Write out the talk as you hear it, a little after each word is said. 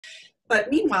But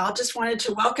meanwhile, just wanted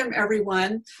to welcome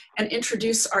everyone and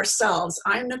introduce ourselves.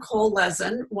 I'm Nicole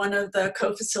Lezin, one of the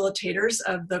co-facilitators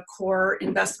of the Core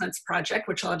Investments Project,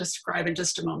 which I'll describe in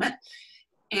just a moment.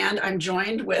 And I'm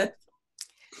joined with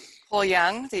Nicole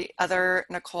Young, the other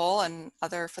Nicole and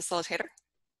other facilitator.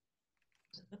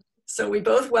 So we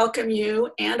both welcome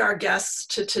you and our guests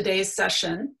to today's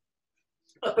session.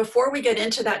 But before we get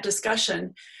into that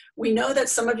discussion, we know that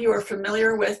some of you are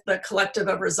familiar with the Collective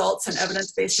of Results and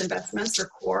Evidence-Based Investments, or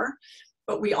CORE,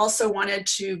 but we also wanted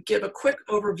to give a quick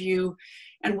overview,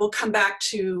 and we'll come back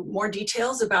to more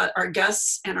details about our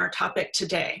guests and our topic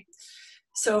today.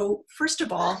 So first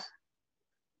of all,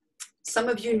 some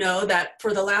of you know that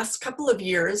for the last couple of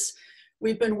years,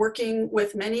 we've been working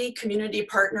with many community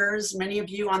partners, many of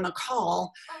you on the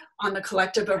call, on the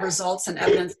Collective of Results and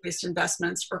Evidence-Based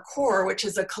Investments, or CORE, which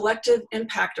is a collective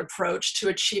impact approach to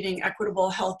achieving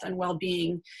equitable health and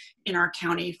well-being in our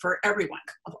county for everyone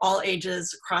of all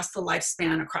ages, across the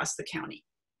lifespan, across the county.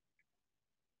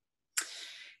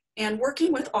 And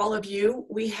working with all of you,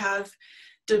 we have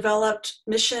developed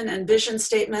mission and vision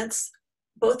statements,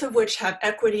 both of which have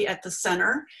equity at the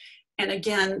center. And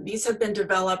again, these have been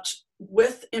developed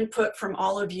with input from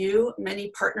all of you,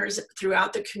 many partners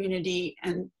throughout the community,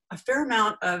 and a fair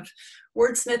amount of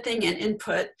wordsmithing and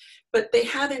input, but they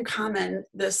have in common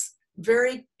this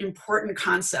very important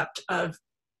concept of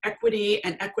equity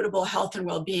and equitable health and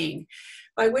well-being,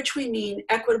 by which we mean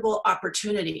equitable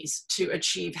opportunities to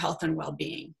achieve health and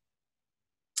well-being.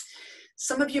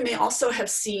 Some of you may also have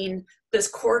seen this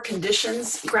core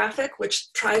conditions graphic,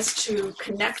 which tries to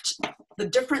connect the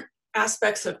different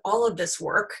aspects of all of this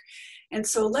work. And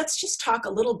so let's just talk a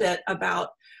little bit about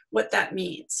what that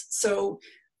means. So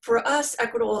for us,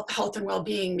 equitable health and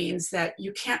well-being means that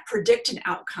you can't predict an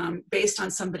outcome based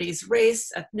on somebody's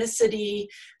race, ethnicity,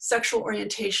 sexual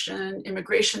orientation,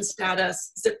 immigration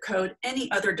status, zip code, any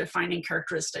other defining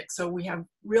characteristic. So we have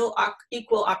real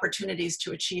equal opportunities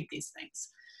to achieve these things.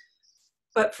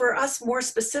 But for us more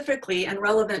specifically and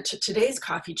relevant to today's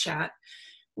coffee chat,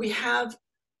 we have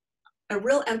a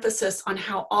real emphasis on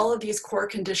how all of these core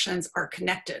conditions are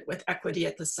connected with equity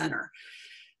at the center.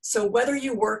 So whether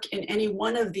you work in any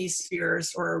one of these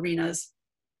spheres or arenas,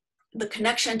 the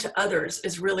connection to others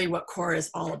is really what CORE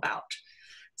is all about.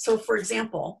 So for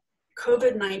example,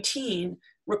 COVID-19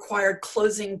 required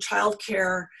closing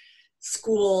childcare,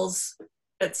 schools,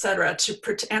 et cetera,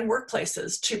 and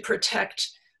workplaces to protect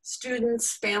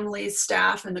students, families,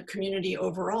 staff, and the community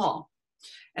overall.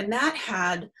 And that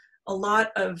had a lot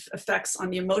of effects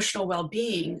on the emotional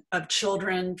well-being of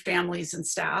children, families, and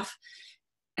staff,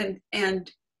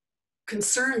 and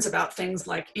concerns about things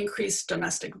like increased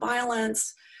domestic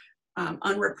violence,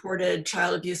 unreported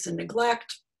child abuse and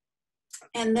neglect.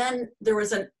 And then there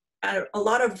was a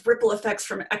lot of ripple effects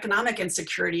from economic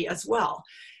insecurity as well.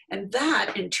 And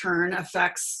that in turn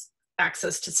affects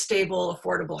access to stable,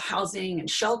 affordable housing and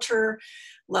shelter,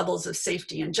 levels of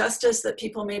safety and justice that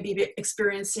people may be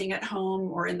experiencing at home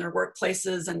or in their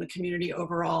workplaces and the community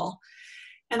overall.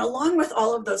 And along with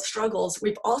all of those struggles,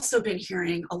 we've also been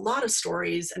hearing a lot of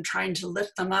stories and trying to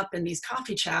lift them up in these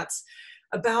coffee chats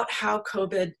about how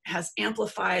COVID has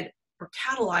amplified or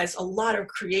catalyzed a lot of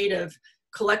creative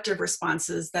collective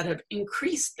responses that have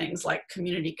increased things like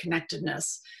community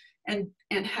connectedness and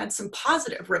had some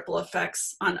positive ripple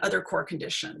effects on other core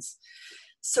conditions.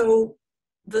 So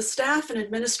the staff and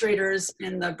administrators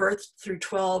in the birth through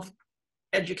 12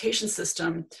 education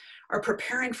system are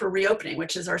preparing for reopening,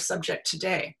 which is our subject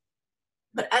today.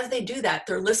 But as they do that,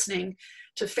 they're listening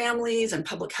to families and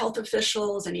public health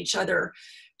officials and each other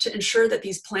to ensure that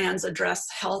these plans address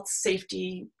health,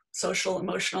 safety, social,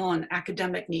 emotional, and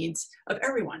academic needs of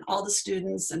everyone, all the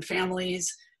students and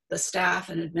families, the staff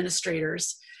and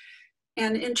administrators.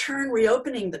 And in turn,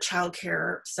 reopening the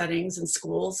childcare settings and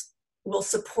schools will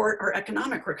support our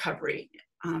economic recovery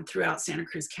throughout Santa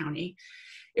Cruz County.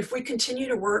 If we continue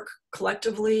to work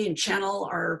collectively and channel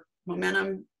our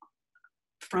momentum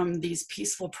from these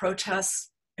peaceful protests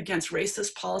against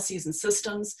racist policies and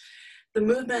systems, the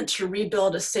movement to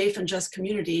rebuild a safe and just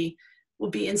community will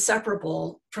be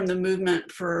inseparable from the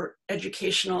movement for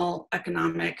educational,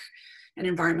 economic, and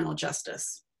environmental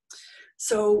justice.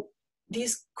 So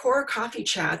these core coffee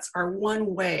chats are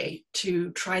one way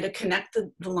to try to connect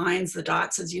the lines, the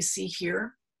dots, as you see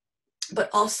here, but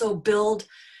also build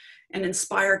and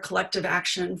inspire collective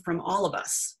action from all of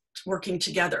us working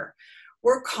together.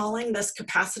 We're calling this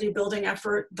capacity building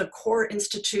effort the Core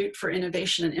Institute for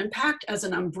Innovation and Impact as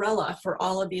an umbrella for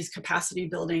all of these capacity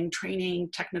building, training,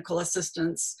 technical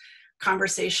assistance,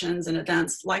 conversations, and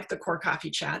events like the Core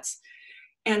Coffee Chats.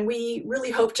 And we really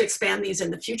hope to expand these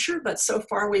in the future, but so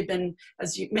far we've been,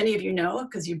 as many of you know,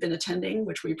 because you've been attending,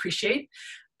 which we appreciate,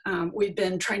 we've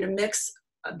been trying to mix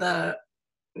the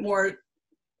more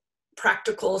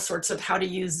practical sorts of how to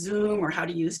use Zoom or how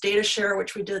to use data share,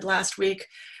 which we did last week,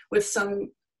 with some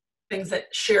things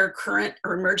that share current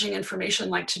or emerging information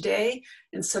like today,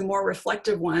 and some more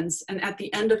reflective ones. And at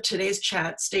the end of today's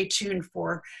chat, stay tuned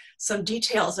for some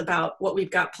details about what we've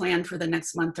got planned for the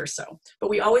next month or so. But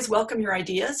we always welcome your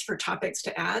ideas for topics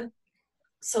to add.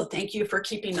 So thank you for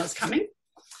keeping those coming.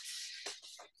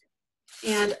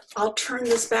 And I'll turn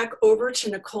this back over to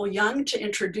Nicole Young to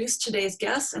introduce today's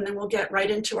guests, and then we'll get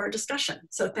right into our discussion.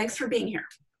 So thanks for being here.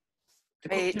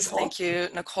 Great, Nicole? Thank you,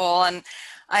 Nicole. And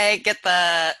I get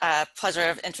the pleasure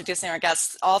of introducing our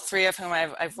guests, all three of whom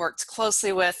I've worked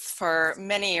closely with for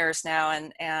many years now,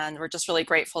 and we're just really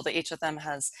grateful that each of them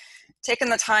has taken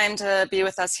the time to be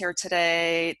with us here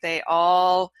today. They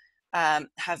all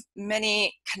have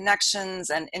many connections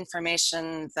and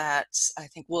information that I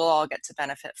think we'll all get to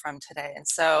benefit from today. And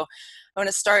so I want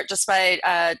to start just by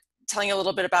telling you a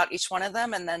little bit about each one of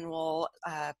them, and then we'll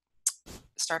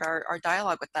start our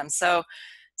dialogue with them. So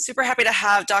super happy to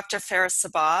have Dr. Faris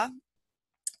Sabbah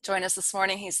join us this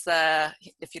morning. He's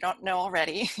if you don't know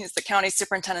already, he's the County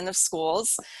Superintendent of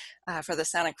Schools for the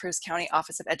Santa Cruz County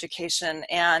Office of Education.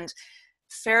 And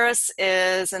Faris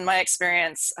is, in my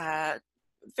experience,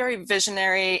 very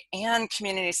visionary and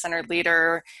community-centered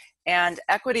leader, and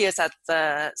equity is at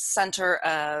the center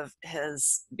of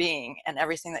his being and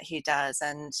everything that he does.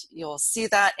 And you'll see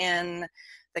that in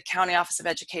the County Office of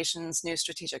Education's new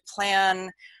strategic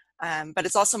plan, but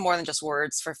it's also more than just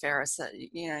words for Faris.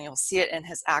 You'll see it in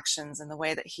his actions and the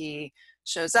way that he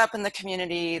shows up in the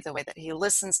community, the way that he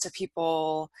listens to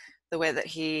people, the way that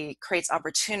he creates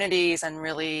opportunities and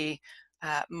really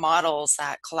models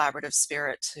that collaborative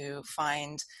spirit to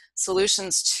find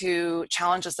solutions to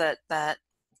challenges that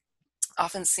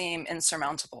often seem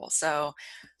insurmountable. So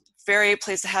very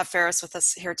pleased to have Faris with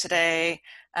us here today.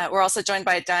 We're also joined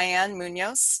by Diane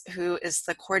Muñoz, who is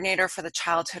the coordinator for the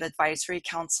Childhood Advisory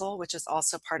Council, which is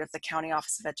also part of the County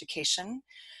Office of Education.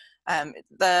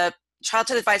 The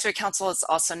Childhood Advisory Council is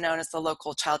also known as the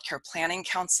local Child Care Planning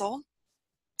Council.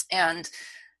 And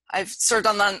I've served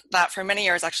on that for many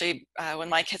years, actually, when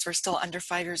my kids were still under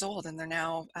 5 years old, and they're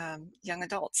now young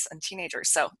adults and teenagers.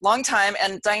 So long time.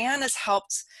 And Diane has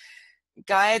helped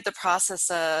guide the process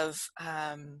of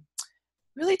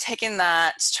really taking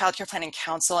that Child Care Planning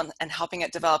Council and helping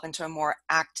it develop into a more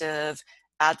active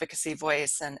advocacy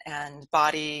voice and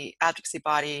advocacy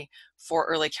body for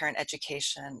early care and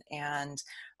education. And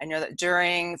I know that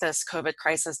during this COVID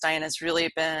crisis, Diane has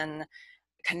really been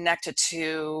connected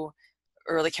to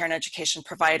early care and education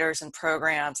providers and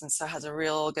programs, and so has a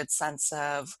real good sense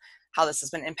of how this has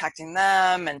been impacting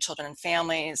them and children and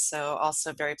families. So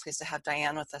also very pleased to have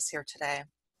Diane with us here today.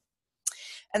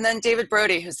 And then David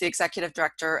Brody, who's the Executive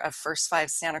Director of First Five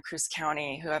Santa Cruz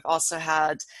County, who I've also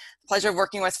had the pleasure of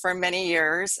working with for many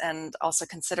years, and also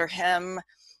consider him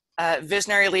a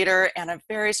visionary leader and a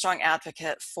very strong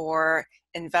advocate for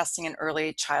investing in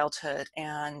early childhood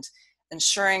and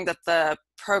ensuring that the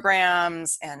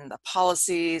programs and the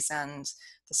policies and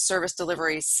the service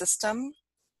delivery system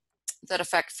that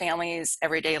affect families'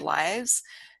 everyday lives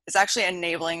is actually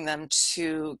enabling them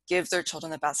to give their children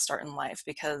the best start in life.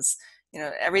 Because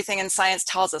everything in science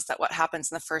tells us that what happens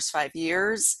in the first 5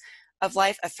 years of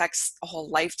life affects a whole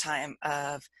lifetime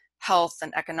of health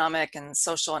and economic and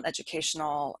social and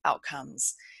educational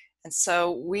outcomes. And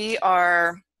so we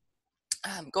are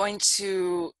going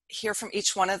to hear from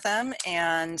each one of them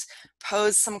and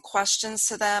pose some questions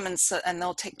to them, and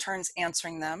they'll take turns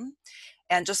answering them.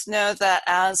 And just know that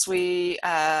as we,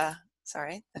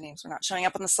 sorry, the names are not showing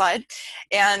up on the slide.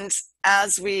 And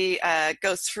as we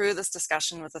go through this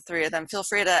discussion with the three of them, feel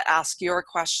free to ask your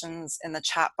questions in the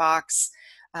chat box.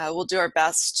 We'll do our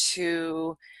best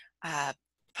to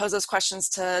pose those questions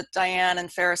to Diane and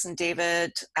Faris and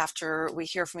David after we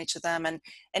hear from each of them. And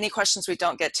any questions we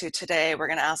don't get to today, we're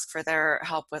going to ask for their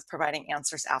help with providing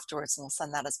answers afterwards, and we'll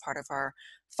send that as part of our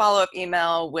follow-up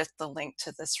email with the link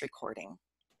to this recording.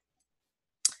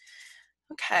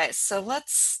 Okay, so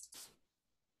let's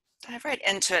dive right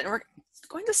into it. And we're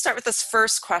going to start with this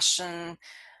first question,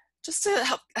 just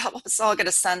to help us all get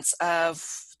a sense of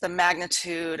the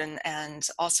magnitude and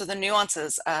also the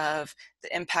nuances of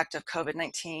the impact of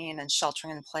COVID-19 and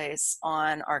sheltering in place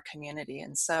on our community.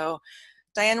 And so,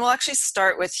 Diane, we'll actually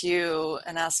start with you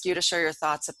and ask you to share your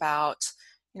thoughts about,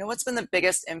 what's been the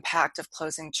biggest impact of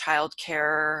closing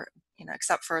childcare,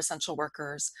 except for essential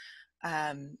workers.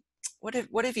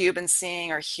 What have you been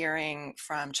seeing or hearing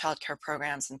from childcare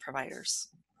programs and providers?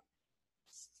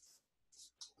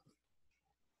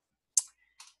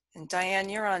 And Diane,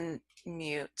 you're on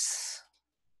mute.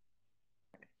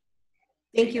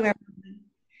 Thank you, everyone.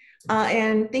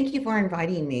 And thank you for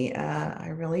inviting me. I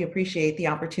really appreciate the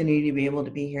opportunity to be able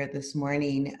to be here this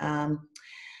morning.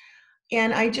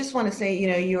 And I just want to say, you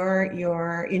know,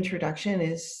 your introduction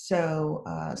is so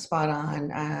spot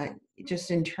on,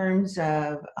 just in terms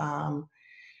of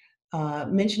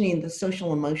mentioning the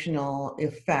social emotional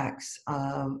effects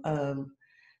of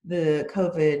the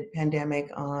COVID pandemic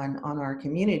on our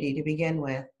community to begin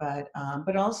with,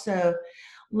 but also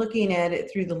looking at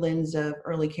it through the lens of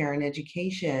early care and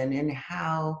education and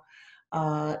how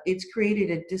it's created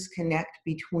a disconnect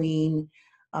between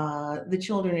the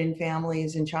children and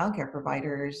families and childcare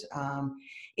providers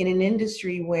in an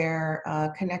industry where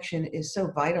connection is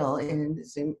so vital and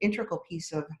is an integral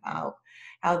piece of how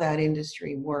that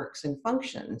industry works and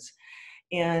functions.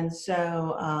 And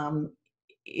so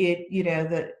you know,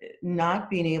 the not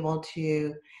being able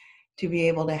to be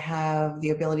able to have the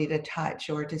ability to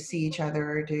touch or to see each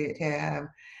other or to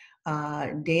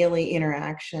have daily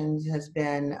interactions has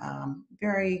been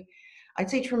very, I'd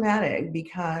say, traumatic,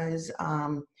 because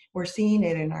we're seeing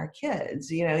it in our kids.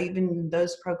 You know, even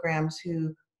those programs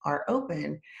who are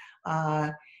open,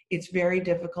 it's very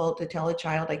difficult to tell a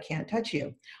child, I can't touch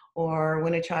you. Or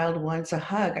when a child wants a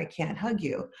hug, I can't hug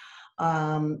you.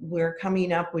 We're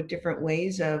coming up with different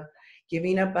ways of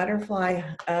giving a butterfly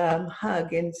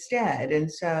hug instead.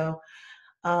 And so,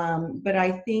 but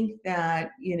I think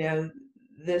that, you know,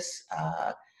 this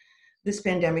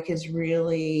pandemic has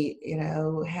really, you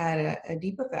know, had a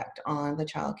deep effect on the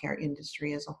childcare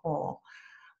industry as a whole.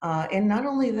 And not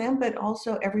only them, but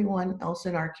also everyone else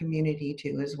in our community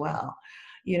too, as well.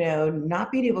 You know,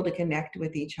 not being able to connect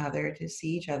with each other, to see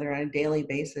each other on a daily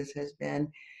basis has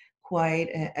been quite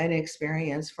an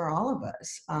experience for all of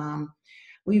us.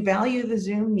 We value the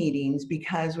Zoom meetings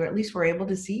because at least we're able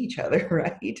to see each other,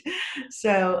 right?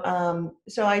 So,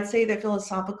 so I'd say that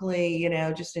philosophically, you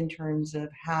know, just in terms of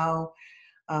how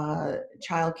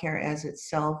childcare as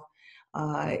itself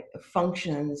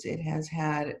functions, it has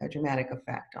had a dramatic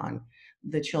effect on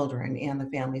the children and the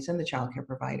families and the childcare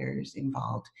providers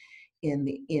involved in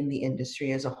the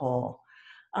industry as a whole.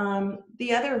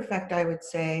 The other effect I would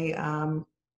say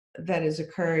that has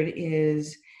occurred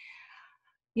is,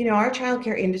 you know, our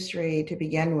childcare industry to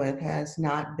begin with has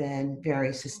not been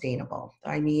very sustainable.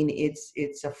 I mean,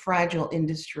 it's a fragile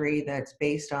industry that's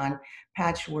based on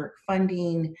patchwork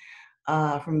funding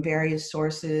from various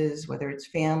sources, whether it's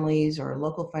families or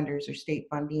local funders or state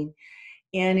funding,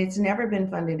 and it's never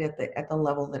been funded at the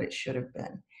level that it should have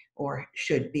been or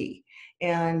should be.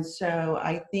 And so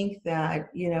I think that,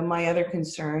 you know, my other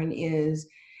concern is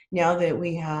now that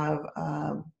we have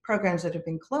programs that have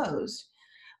been closed,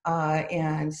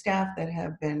 and staff that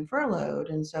have been furloughed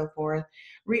and so forth,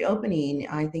 reopening,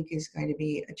 I think, is going to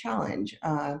be a challenge.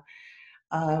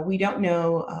 We don't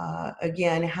know,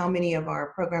 again, how many of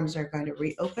our programs are going to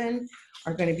reopen,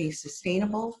 are going to be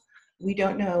sustainable. We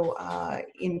don't know,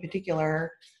 in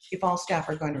particular, if all staff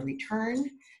are going to return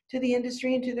to the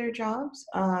industry and to their jobs.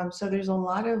 So there's a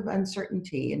lot of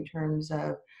uncertainty in terms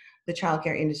of the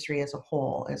childcare industry as a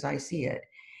whole, as I see it.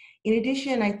 In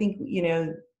addition, I think, you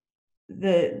know,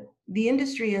 the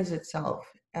industry as itself,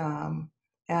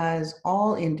 as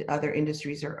all other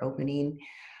industries are opening,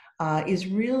 is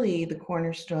really the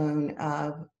cornerstone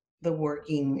of the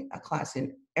working class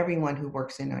and everyone who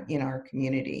works in our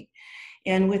community.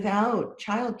 And without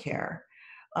childcare,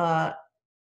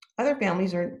 other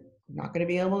families are not going to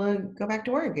be able to go back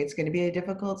to work. It's going to be a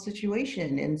difficult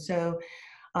situation. And so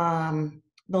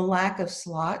the lack of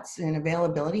slots and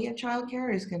availability of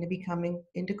childcare is going to be coming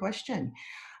into question.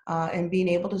 And being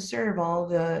able to serve all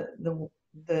the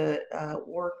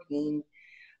working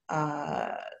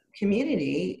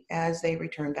community as they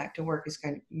return back to work is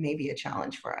going to maybe a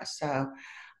challenge for us. So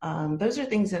those are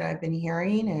things that I've been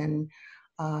hearing,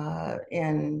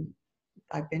 and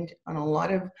I've been on a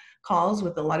lot of calls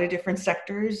with a lot of different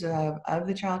sectors of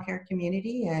the childcare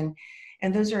community, and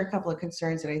those are a couple of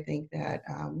concerns that I think that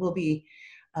we'll be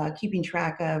keeping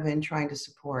track of and trying to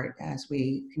support as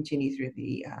we continue through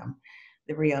the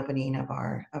reopening of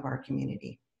our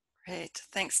community. Great,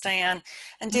 thanks, Diane.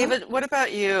 And David, what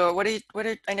about you?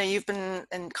 I know you've been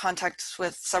in contact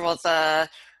with several of the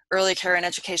early care and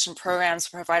education programs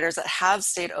providers that have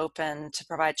stayed open to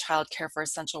provide childcare for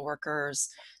essential workers.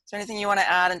 Is there anything you want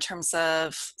to add in terms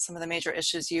of some of the major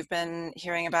issues you've been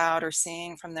hearing about or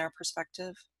seeing from their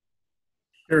perspective?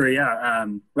 Sure, yeah.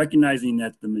 Recognizing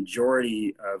that the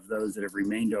majority of those that have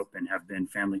remained open have been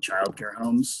family childcare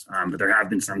homes, but there have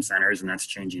been some centers, and that's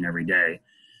changing every day.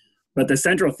 But the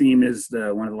central theme is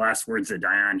one of the last words that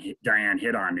Diane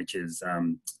hit on, which is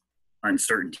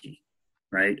uncertainty,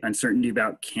 right? Uncertainty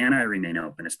about, can I remain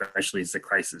open, especially as the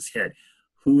crisis hit?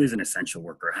 Who is an essential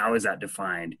worker? How is that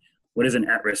defined? What is an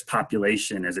at-risk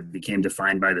population as it became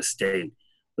defined by the state?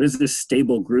 What does this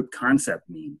stable group concept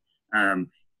mean?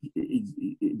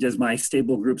 Does my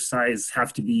stable group size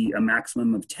have to be a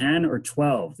maximum of 10 or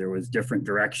 12? There was different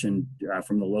direction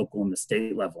from the local and the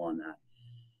state level on that.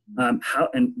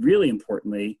 And really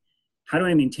importantly, how do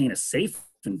I maintain a safe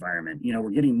environment? You know,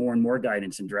 we're getting more and more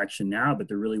guidance and direction now, but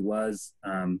there really was,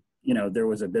 you know, there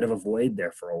was a bit of a void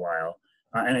there for a while.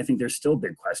 And I think there's still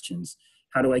big questions.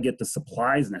 How do I get the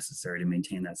supplies necessary to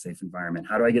maintain that safe environment?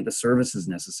 How do I get the services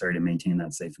necessary to maintain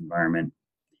that safe environment?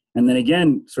 And then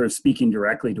again, sort of speaking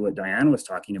directly to what Diane was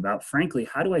talking about, frankly,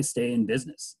 how do I stay in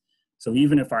business? So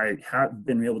even if I have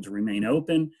been able to remain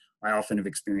open, I often have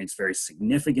experienced very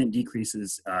significant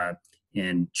decreases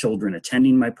in children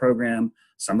attending my program.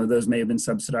 Some of those may have been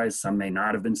subsidized, some may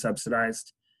not have been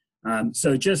subsidized.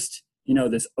 So just, you know,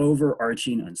 this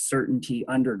overarching uncertainty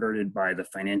undergirded by the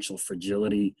financial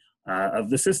fragility of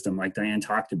the system, like Diane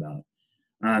talked about.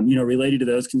 You know, related to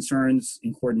those concerns,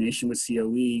 in coordination with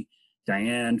COE,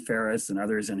 Diane, Faris, and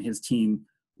others on his team,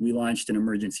 we launched an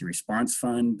emergency response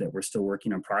fund that we're still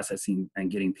working on processing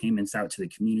and getting payments out to the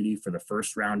community for the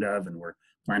first round of, and we're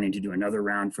planning to do another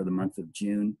round for the month of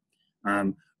June.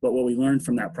 But what we learned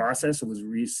from that process was we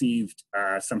received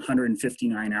some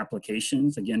 159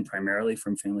 applications, again, primarily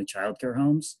from family child care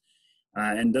homes.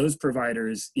 And those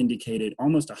providers indicated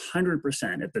almost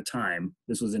 100% at the time,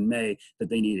 this was in May, that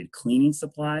they needed cleaning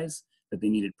supplies, that they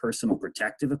needed personal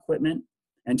protective equipment,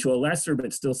 and to a lesser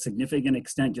but still significant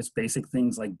extent, just basic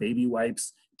things like baby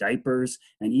wipes, diapers,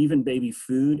 and even baby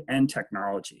food and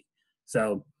technology.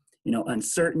 So, you know,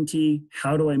 uncertainty,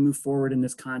 how do I move forward in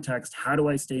this context? How do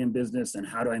I stay in business? And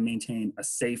how do I maintain a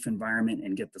safe environment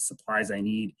and get the supplies I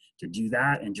need to do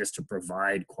that and just to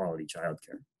provide quality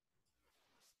childcare?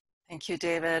 Thank you,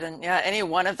 David. And yeah, any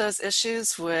one of those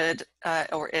issues would,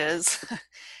 or is,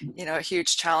 you know, a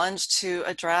huge challenge to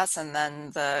address. And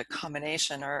then the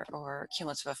combination or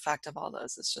cumulative effect of all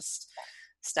those is just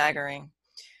staggering.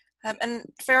 And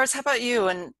Faris, how about you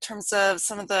in terms of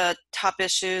some of the top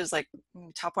issues, like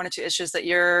top 1 or 2 issues that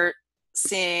you're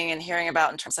seeing and hearing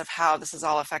about in terms of how this has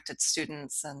all affected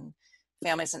students and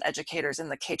families and educators in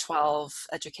the K-12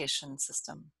 education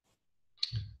system?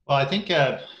 Well, I think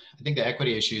the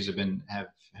equity issues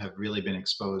have really been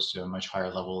exposed to a much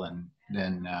higher level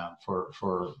than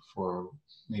for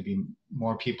maybe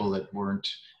more people that weren't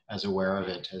as aware of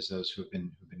it as those who've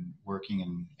been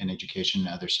working in education and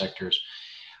other sectors.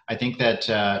 I think that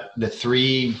the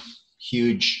 3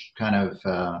 huge kind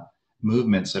of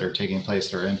movements that are taking place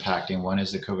that are impacting, one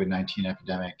is the COVID-19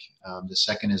 epidemic. The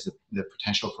second is the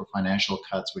potential for financial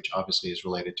cuts, which obviously is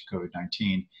related to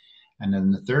COVID-19. And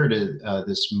then the third is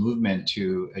this movement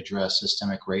to address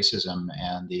systemic racism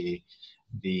and the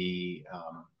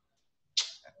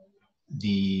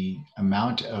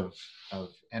amount of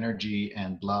energy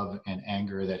and love and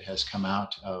anger that has come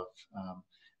out of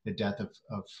the death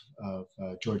of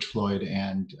George Floyd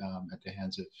and at the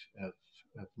hands of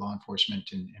law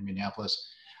enforcement in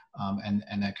Minneapolis, and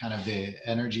that kind of the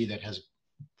energy that has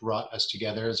brought us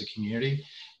together as a community.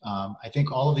 I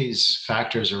think all of these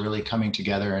factors are really coming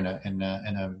together in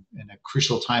a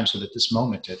crucial time, so that this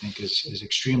moment, I think, is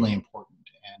extremely important,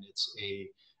 and it's a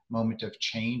moment of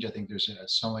change. I think there's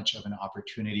so much of an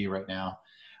opportunity right now,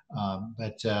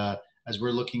 but as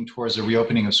we're looking towards the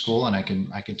reopening of school, and I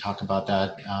can talk about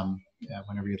that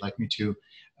whenever you'd like me to,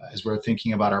 as we're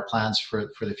thinking about our plans for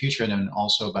the future, and then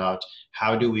also about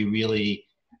how do we really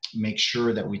make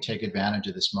sure that we take advantage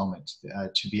of this moment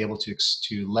to be able to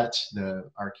let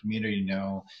our community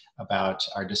know about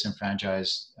our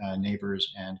disenfranchised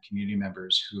neighbors and community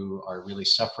members who are really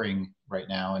suffering right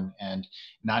now and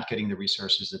not getting the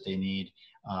resources that they need,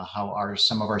 how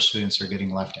some of our students are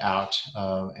getting left out,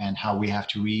 and how we have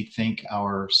to rethink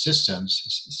our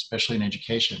systems, especially in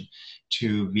education,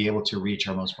 to be able to reach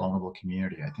our most vulnerable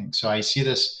community, I think. So I see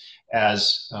this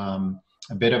as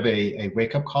a bit of a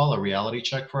wake-up call, a reality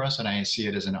check for us, and I see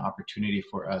it as an opportunity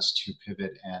for us to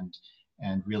pivot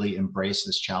and really embrace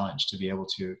this challenge, to be able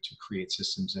to create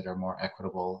systems that are more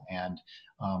equitable and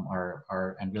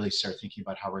and really start thinking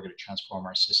about how we're going to transform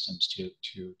our systems to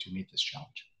meet this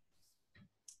challenge.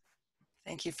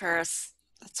 Thank you, Faris.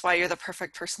 That's why you're the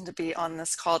perfect person to be on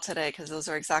this call today, because those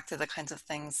are exactly the kinds of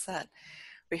things that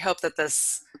we hope that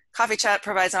this coffee chat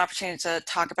provides an opportunity to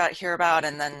talk about, hear about,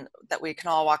 and then that we can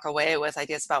all walk away with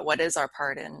ideas about what is our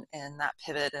part in that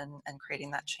pivot and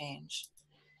creating that change.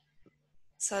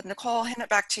 So Nicole, I'll hand it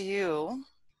back to you.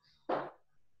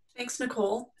 Thanks,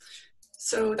 Nicole.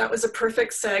 So that was a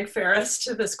perfect seg, Faris,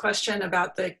 to this question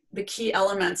about the key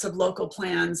elements of local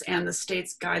plans and the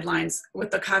state's guidelines,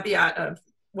 with the caveat of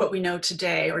what we know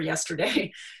today or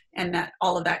yesterday, and that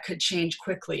all of that could change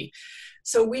quickly.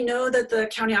 So we know that the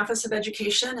County Office of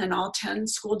Education and all 10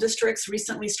 school districts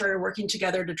recently started working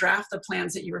together to draft the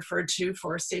plans that you referred to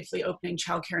for safely opening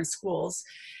childcare in schools.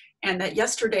 And that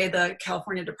yesterday, the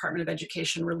California Department of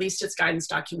Education released its guidance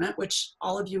document, which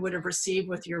all of you would have received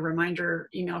with your reminder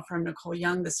email from Nicole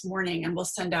Young this morning, and we'll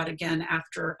send out again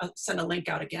after, send a link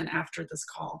out again after this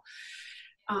call.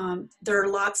 There are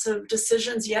lots of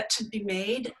decisions yet to be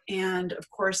made, and of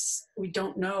course, we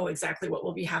don't know exactly what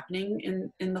will be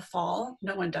happening in the fall.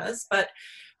 No one does, but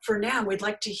for now, we'd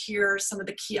like to hear some of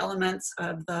the key elements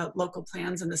of the local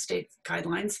plans and the state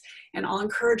guidelines, and I'll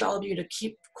encourage all of you to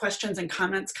keep questions and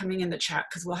comments coming in the chat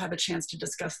because we'll have a chance to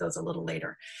discuss those a little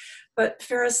later. But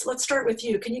Faris, let's start with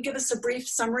you. Can you give us a brief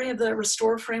summary of the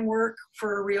Restore framework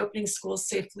for reopening schools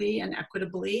safely and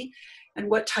equitably,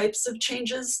 and what types of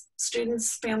changes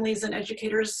students, families, and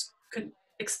educators could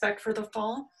expect for the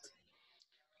fall?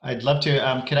 I'd love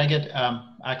to. Can I get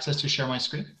access to share my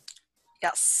screen?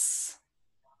 Yes.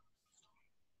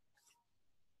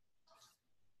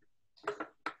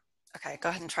 Okay, go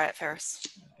ahead and try it, Faris.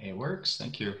 It works,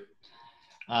 thank you.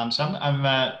 So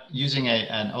I'm using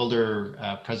an older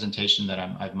presentation that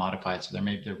I've modified, so there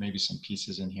may be some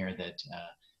pieces in here that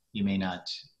you may not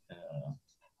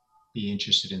be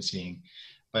interested in seeing.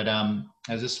 But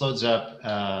as this loads up,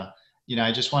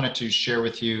 I just wanted to share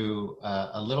with you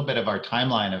a little bit of our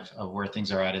timeline of where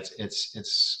things are at.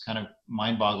 It's kind of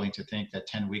mind-boggling to think that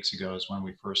 10 weeks ago is when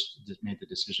we first made the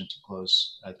decision to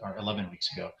close, or 11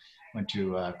 weeks ago, went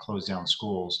to close down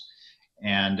schools.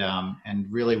 And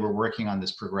really we're working on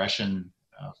this progression.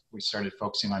 We started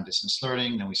focusing on distance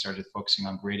learning, then we started focusing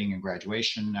on grading and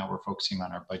graduation. Now we're focusing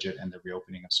on our budget and the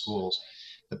reopening of schools.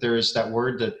 But there is that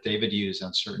word that David used,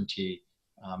 uncertainty,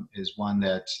 is one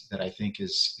that I think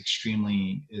is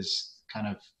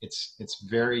it's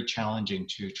very challenging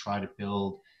to try to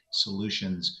build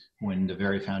solutions when the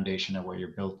very foundation of what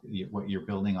you're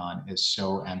building on is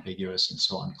so ambiguous and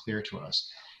so unclear to us.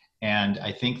 And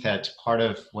I think that part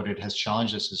of what it has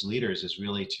challenged us as leaders is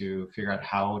really to figure out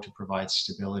how to provide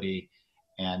stability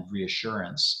and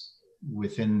reassurance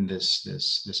within this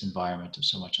environment of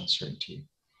so much uncertainty.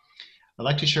 I'd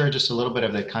like to share just a little bit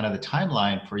of the kind of the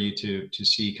timeline for you to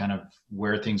see kind of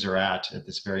where things are at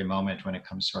this very moment when it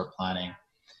comes to our planning.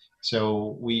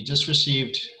 So we just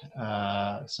received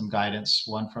some guidance,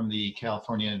 one from the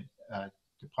California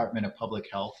Department of Public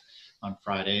Health on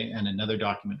Friday, and another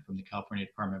document from the California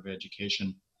Department of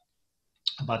Education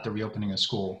about the reopening of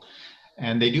school.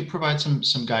 And they do provide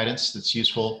some guidance that's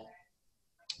useful.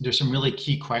 There's some really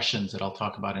key questions that I'll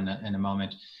talk about in a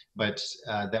moment, but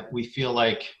that we feel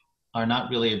like are not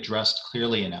really addressed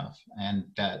clearly enough, and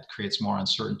that creates more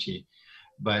uncertainty.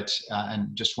 But,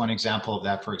 and just one example of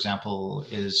that, for example,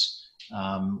 is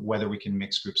whether we can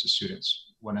mix groups of students.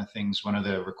 One of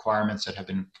the requirements that have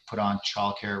been put on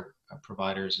childcare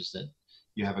providers is that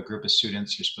you have a group of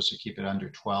students, you're supposed to keep it under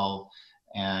 12,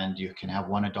 and you can have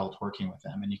one adult working with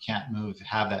them, and you can't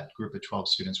have that group of 12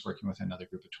 students working with another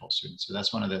group of 12 students. So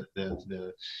that's one of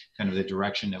the kind of the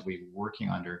direction that we're working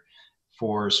under.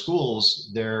 For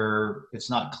schools, it's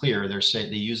not clear.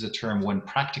 They use the term "when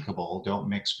practicable, don't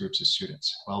mix groups of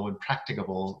students." Well, when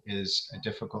practicable is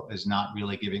not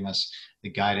really giving us the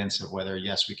guidance of whether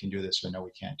yes we can do this or no we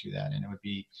can't do that. And it would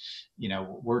be,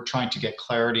 we're trying to get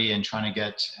clarity and trying to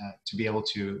get to be able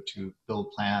to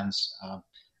build plans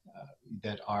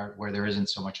that are where there isn't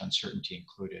so much uncertainty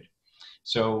included.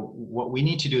 So what we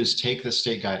need to do is take the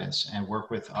state guidance and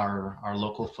work with our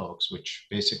local folks, which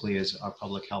basically is our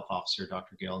public health officer,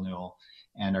 Dr. Gail Newell,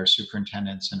 and our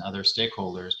superintendents and other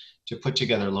stakeholders to put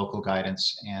together local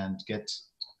guidance and get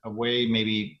away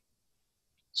maybe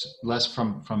less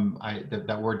from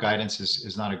that word guidance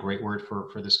is not a great word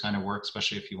for this kind of work,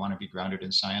 especially if you want to be grounded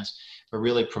in science, but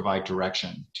really provide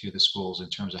direction to the schools in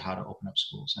terms of how to open up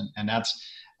schools. And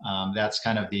that's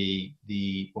kind of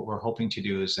what we're hoping to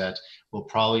do is that we'll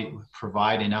probably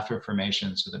provide enough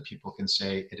information so that people can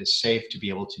say it is safe to be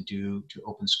able to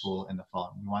open school in the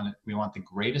fall. We want the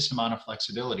greatest amount of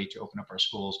flexibility to open up our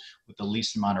schools with the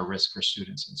least amount of risk for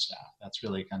students and staff. That's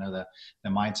really kind of the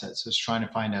mindset. So it's trying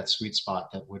to find that sweet spot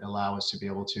that would allow us to be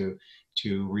able to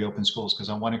reopen schools, because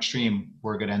on one extreme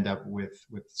we're going to end up with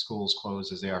schools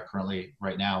closed as they are currently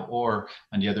right now, or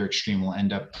on the other extreme we'll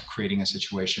end up creating a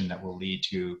situation that will lead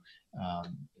to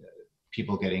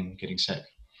people getting sick.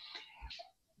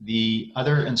 The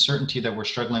other uncertainty that we're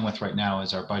struggling with right now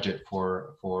is our budget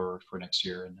for next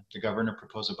year. And the governor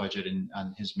proposed a budget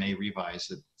on his May revise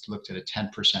that looked at a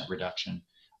 10% reduction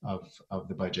of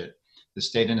the budget. The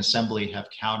state and assembly have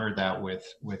countered that with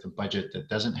a budget that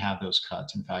doesn't have those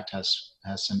cuts. In fact, has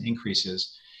some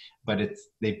increases, but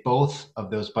both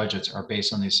of those budgets are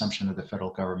based on the assumption that the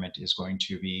federal government is going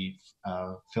to be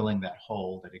filling that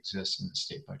hole that exists in the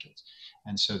state budgets.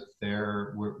 And so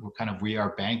we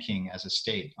are banking as a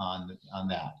state on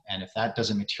that. And if that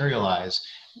doesn't materialize,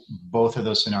 both of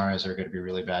those scenarios are going to be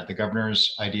really bad. The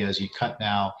governor's idea is you cut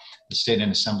now, the state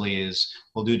and assembly is,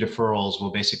 we'll do deferrals,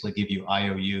 we'll basically give you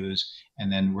IOUs,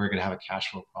 and then we're going to have a cash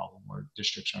flow problem where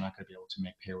districts are not going to be able to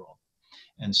make payroll.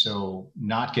 And so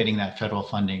not getting that federal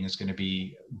funding is going to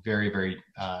be very, very,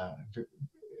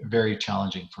 very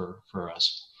challenging for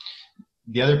us.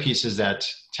 The other piece is that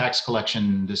tax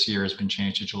collection this year has been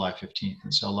changed to July 15th.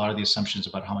 And so a lot of the assumptions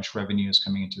about how much revenue is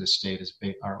coming into the state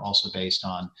are also based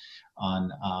on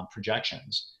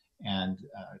projections and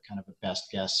kind of a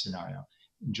best guess scenario.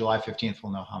 July 15th,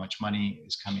 we'll know how much money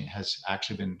is coming, has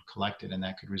actually been collected, and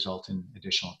that could result in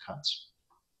additional cuts.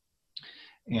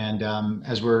 And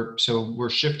as we're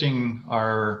shifting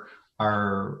our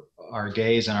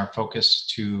gaze and our focus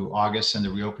to August and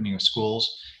the reopening of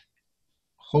schools,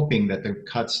 hoping that the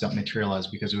cuts don't materialize,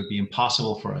 because it would be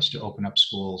impossible for us to open up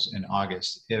schools in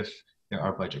August if there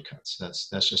are budget cuts.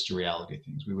 That's just a reality of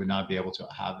things. We would not be able to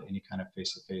have any kind of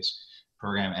face-to-face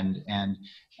program,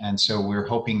 and so we're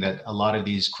hoping that a lot of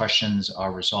these questions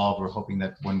are resolved. We're hoping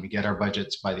that when we get our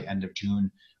budgets by the end of June,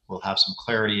 we'll have some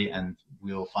clarity, and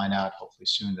we'll find out hopefully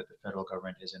soon that the federal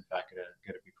government is in fact going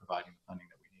to be providing the funding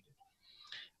that we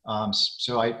needed.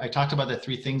 So I talked about the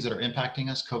three things that are impacting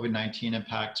us: COVID-19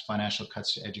 impacts, financial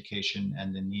cuts to education,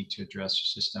 and the need to address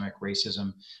systemic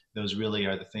racism. Those really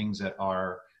are the things that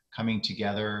are coming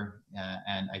together,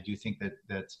 and I do think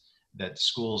that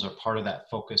schools are part of that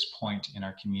focus point in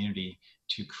our community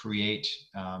to create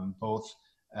both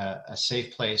a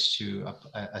safe place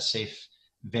a safe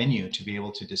venue to be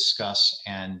able to discuss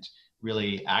and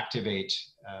really activate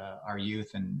our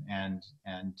youth and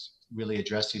really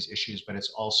address these issues. But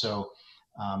it's also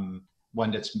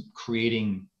one that's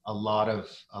creating a lot of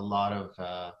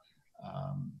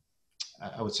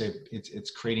I would say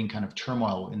it's creating kind of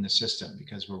turmoil in the system,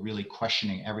 because we're really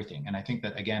questioning everything. And I think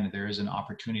that, again, there is an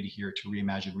opportunity here to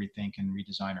reimagine, rethink, and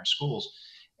redesign our schools.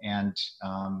 And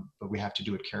but we have to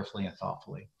do it carefully and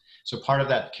thoughtfully. So part of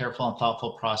that careful and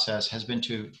thoughtful process has been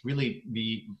to really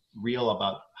be real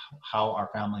about how our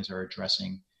families are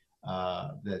addressing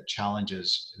the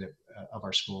challenges of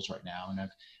our schools right now. And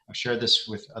I've shared this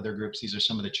with other groups. These are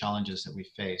some of the challenges that we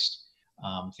faced.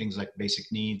 Things like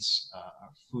basic needs,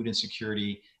 food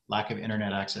insecurity, lack of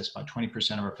internet access. About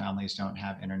 20% of our families don't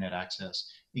have internet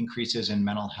access. Increases in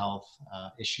mental health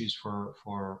issues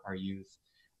for our youth.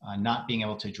 Not being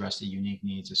able to address the unique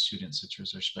needs of students, such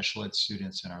as our special ed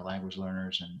students and our language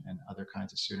learners and other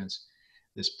kinds of students.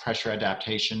 This pressure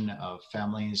adaptation of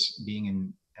families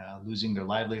being losing their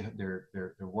livelihood,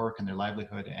 their work and their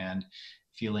livelihood, and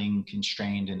feeling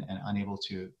constrained and unable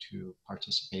to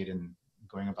participate in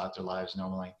going about their lives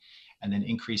normally. And then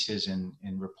increases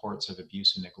in reports of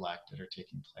abuse and neglect that are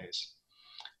taking place.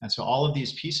 And so all of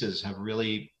these pieces have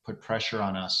really put pressure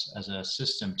on us as a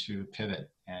system to pivot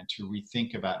and to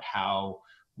rethink about how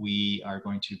we are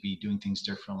going to be doing things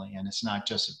differently. And it's not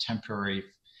just a temporary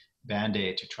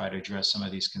Band-Aid to try to address some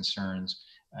of these concerns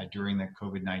during the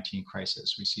COVID-19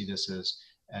 crisis. We see this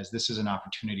as this is an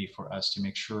opportunity for us to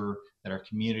make sure that our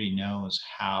community knows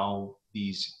how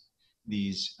these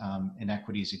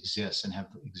inequities exist and have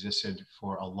existed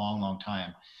for a long, long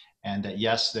time. And that,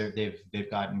 yes,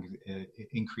 they've gotten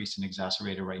increased and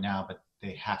exacerbated right now, but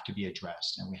they have to be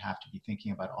addressed. And we have to be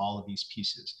thinking about all of these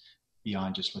pieces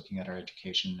beyond just looking at our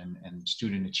education and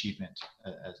student achievement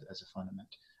as a fundament,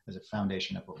 as a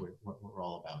foundation of what we're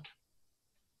all about.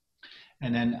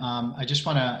 And then I just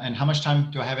want to, and how much time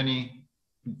do I have?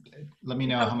 Let me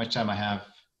know how much time I have.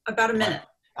 About a minute.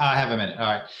 I have a minute. All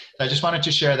right. So I just wanted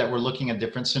to share that we're looking at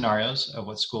different scenarios of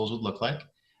what schools would look like.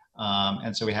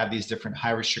 And so we have these different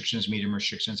high restrictions, medium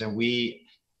restrictions, and we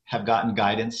have gotten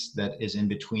guidance that is in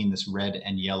between this red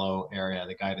and yellow area,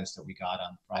 the guidance that we got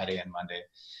on Friday and Monday.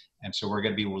 And so we're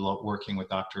going to be working with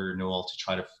Dr. Newell to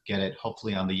try to get it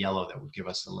hopefully on the yellow that would give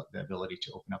us the ability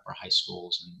to open up our high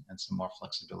schools and some more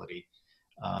flexibility.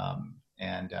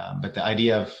 But the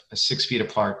idea of a 6 feet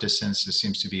apart distance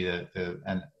seems to be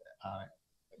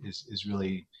is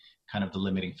really kind of the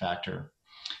limiting factor.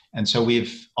 And so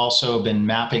we've also been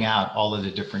mapping out all of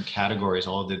the different categories,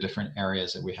 all of the different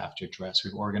areas that we have to address.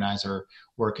 We've organized our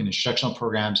work in instructional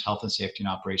programs, health and safety and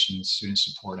operations, student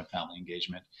support, and family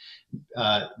engagement.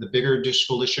 The bigger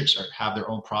school districts have their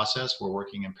own process. We're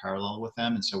working in parallel with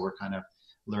them. And so we're kind of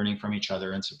learning from each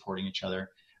other and supporting each other.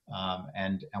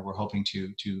 And we're hoping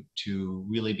to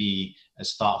really be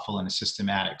as thoughtful and as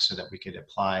systematic so that we could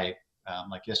apply,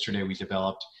 like yesterday we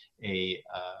developed a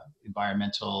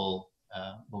environmental,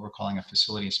 what we're calling a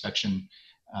facility inspection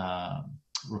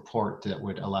report that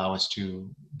would allow us to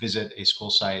visit a school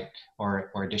site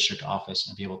or a district office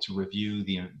and be able to review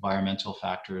the environmental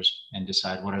factors and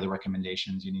decide what are the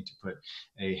recommendations. You need to put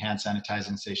a hand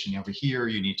sanitizing station over here,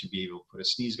 you need to be able to put a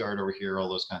sneeze guard over here, all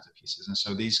those kinds of pieces. And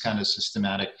so these kind of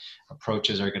systematic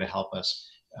approaches are going to help us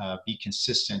be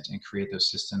consistent and create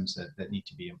those systems that need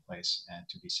to be in place and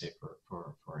to be safe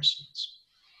for our students.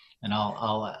 And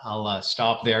I'll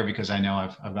stop there because I know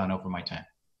I've gone over my time.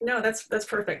 No, that's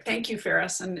perfect. Thank you,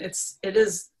 Faris. And it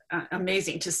is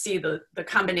amazing to see the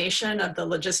combination of the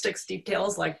logistics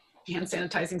details like hand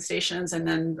sanitizing stations and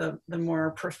then the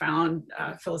more profound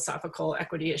philosophical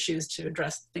equity issues to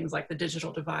address things like the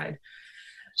digital divide.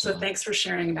 So thanks for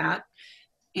sharing that.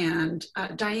 And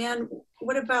Diane,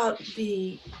 what about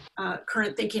the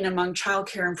current thinking among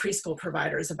childcare and preschool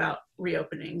providers about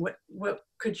reopening? What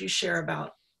could you share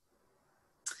about,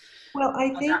 well,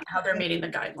 I think how they're meeting the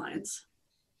guidelines?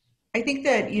 I think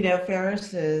that, you know,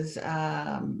 Faris's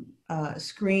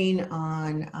screen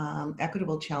on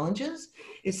equitable challenges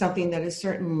is something that is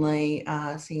certainly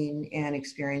seen and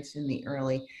experienced in the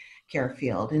early care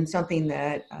field, and something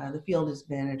that the field has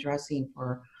been addressing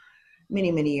for many,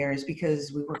 many years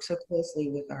because we work so closely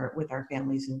with our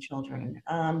families and children.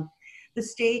 The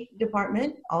State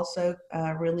Department also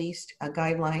released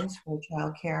guidelines for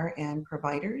childcare and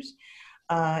providers.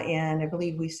 And I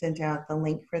believe we sent out the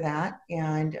link for that.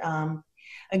 And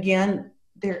again,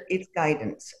 it's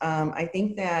guidance. I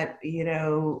think that, you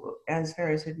know, as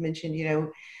Faris had mentioned, you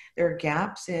know, there are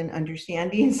gaps in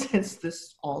understanding since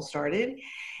this all started.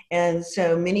 And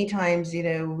so many times, you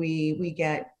know, we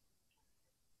get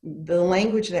the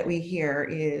language that we hear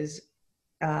is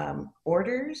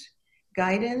orders,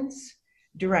 guidance,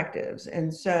 directives.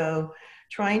 And so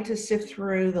trying to sift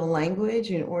through the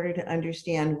language in order to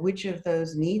understand which of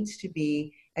those needs to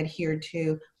be adhered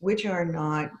to, which are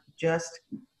not just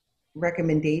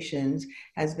recommendations,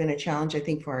 has been a challenge, I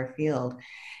think, for our field.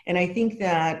 And I think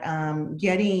that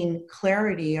getting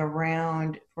clarity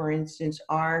around, for instance,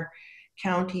 our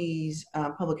county's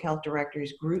public health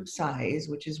director's group size,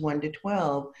 which is 1 to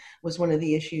 12, was one of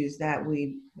the issues that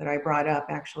I brought up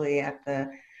actually at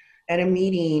a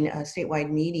meeting, a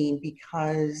statewide meeting,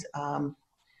 because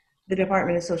the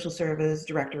Department of Social Service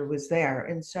director was there.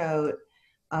 And so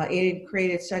it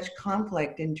created such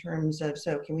conflict in terms of,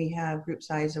 so can we have group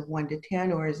size of 1 to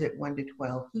 10 or is it 1 to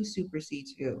 12? Who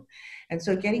supersedes who? And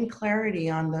so getting clarity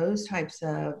on those types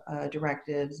of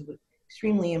directives was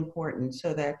extremely important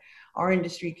so that our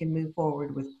industry can move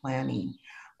forward with planning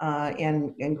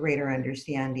and greater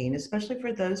understanding, especially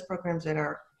for those programs that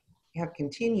have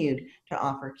continued to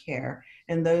offer care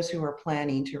and those who are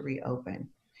planning to reopen.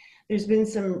 There's been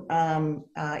some,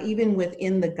 even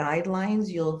within the guidelines,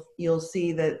 you'll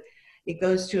see that it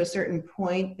goes to a certain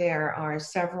point. There are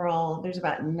there's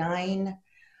about nine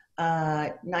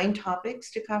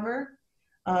topics to cover.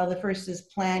 The first is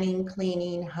planning,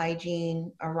 cleaning,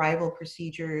 hygiene, arrival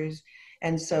procedures,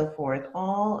 and so forth,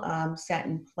 all set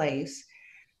in place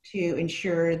to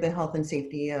ensure the health and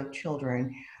safety of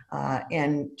children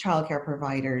and childcare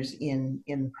providers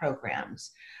in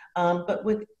programs. But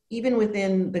even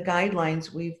within the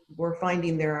guidelines, we're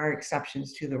finding there are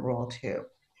exceptions to the rule too.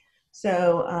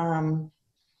 So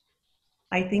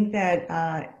I think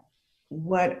that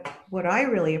what I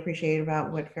really appreciate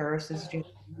about what Faris is doing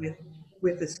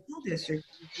with the school district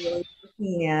is really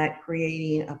looking at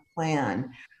creating a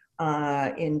plan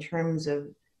in terms of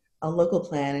a local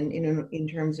plan and in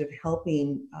terms of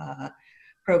helping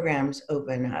programs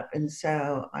open up. And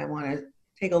so I want to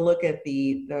take a look at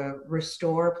the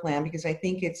restore plan, because I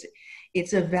think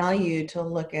it's a value to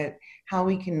look at how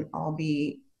we can all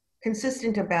be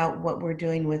consistent about what we're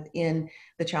doing within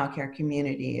the childcare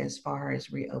community as far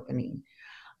as reopening.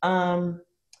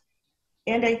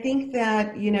 And I think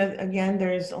that, you know, again,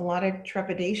 there's a lot of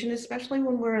trepidation, especially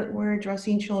when we're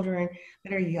addressing children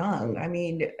that are young. I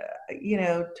mean, you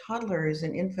know, toddlers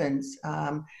and infants,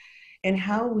 and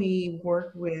how we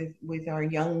work with our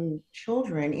young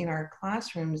children in our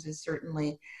classrooms is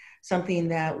certainly something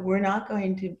that we're not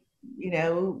going to, you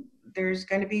know, there's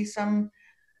going to be some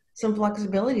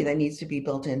flexibility that needs to be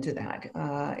built into that,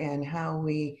 and how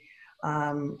we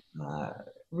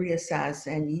reassess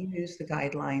and use the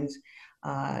guidelines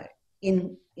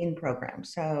in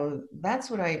programs. So that's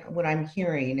what I'm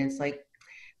hearing. It's like,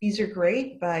 these are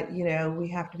great, but we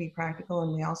have to be practical,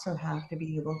 and we also have to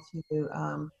be able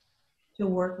to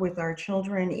work with our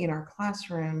children in our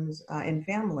classrooms and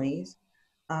families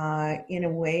in a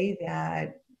way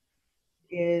that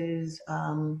is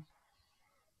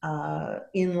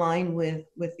in line with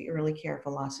the early care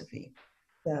philosophy.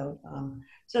 So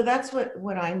that's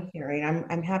what I'm hearing.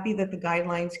 I'm happy that the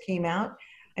guidelines came out.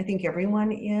 I think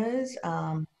everyone is,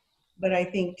 but I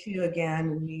think too,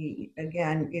 again,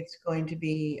 it's going to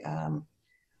be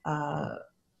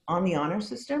on the honor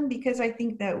system, because I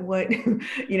think that what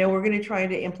we're going to try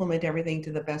to implement everything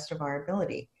to the best of our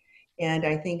ability, and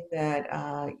I think that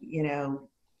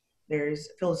there's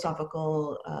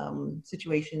philosophical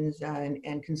situations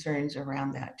and concerns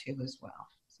around that too as well.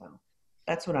 So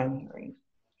that's what I'm hearing.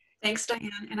 Thanks,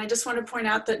 Diane. And I just want to point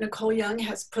out that Nicole Young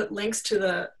has put links to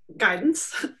the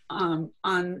guidance on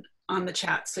the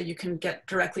chat, so you can get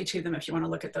directly to them if you want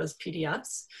to look at those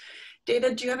PDFs.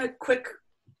 David, do you have a quick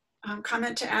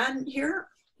comment to add here?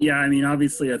 Yeah, I mean,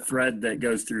 obviously a thread that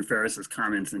goes through Faris's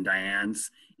comments and Diane's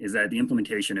is that the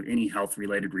implementation of any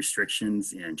health-related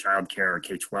restrictions in childcare or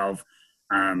K-12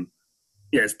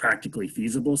 is practically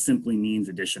feasible, simply means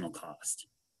additional cost.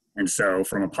 And so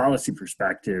from a policy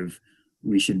perspective,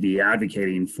 we should be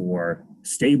advocating for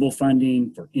stable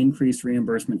funding, for increased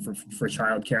reimbursement for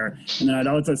childcare. And then I'd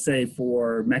also say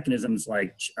for mechanisms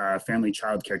like family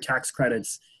childcare tax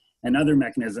credits and other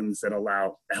mechanisms that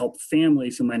help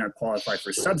families who might not qualify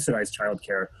for subsidized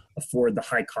childcare afford the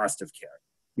high cost of care.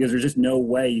 Because there's just no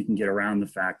way you can get around the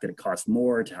fact that it costs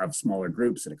more to have smaller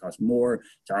groups, that it costs more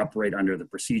to operate under the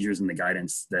procedures and the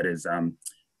guidance that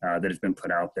has been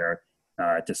put out there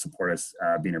to support us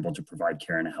being able to provide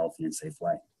care in a healthy and safe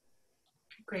way.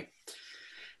 Great.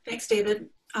 Thanks, David.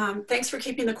 Thanks for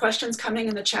keeping the questions coming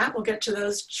in the chat. We'll get to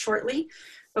those shortly.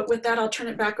 But with that, I'll turn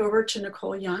it back over to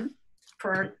Nicole Young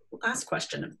for our last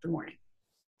question of the morning.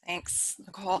 Thanks,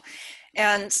 Nicole.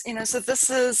 And, so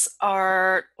this is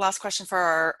our last question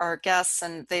for our guests,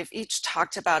 and they've each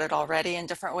talked about it already in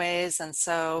different ways. And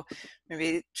so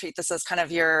maybe treat this as kind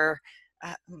of your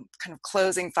kind of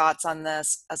closing thoughts on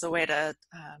this as a way to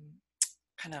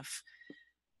kind of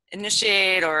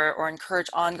initiate or encourage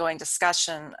ongoing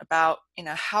discussion about,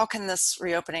 how can this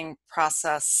reopening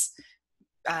process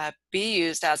be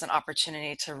used as an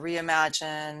opportunity to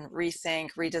reimagine, rethink,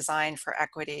 redesign for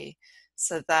equity,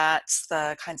 so that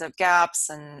the kinds of gaps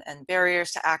and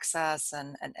barriers to access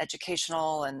and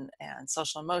educational and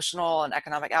social emotional and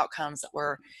economic outcomes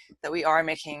that we are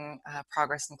making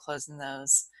progress in closing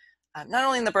those, not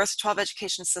only in the birth to 12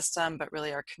 education system, but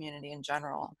really our community in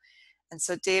general. And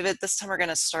so David, this time we're going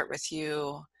to start with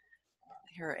you.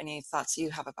 Hear any thoughts you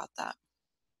have about that?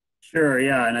 Sure,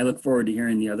 yeah, and I look forward to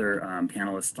hearing the other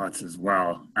panelists' thoughts as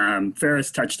well. Faris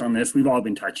touched on this. We've all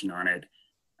been touching on it.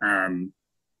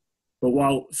 But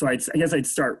I guess I'd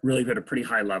start really at a pretty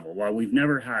high level. While we've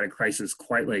never had a crisis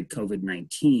quite like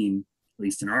COVID-19, at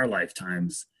least in our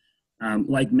lifetimes,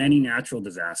 like many natural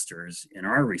disasters in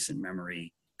our recent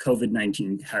memory,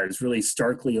 COVID-19 has really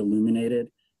starkly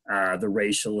illuminated the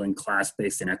racial and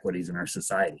class-based inequities in our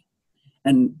society.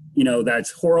 And,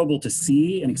 that's horrible to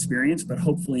see and experience, but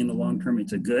hopefully in the long term,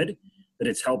 it's a good that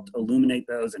it's helped illuminate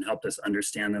those and helped us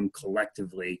understand them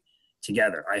collectively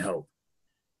together, I hope.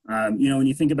 When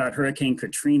you think about Hurricane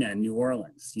Katrina in New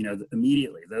Orleans,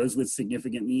 immediately those with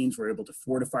significant means were able to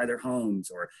fortify their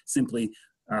homes or simply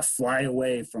fly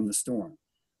away from the storm.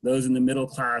 Those in the middle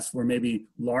class were maybe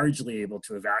largely able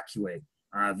to evacuate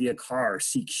via car,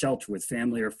 seek shelter with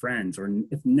family or friends, or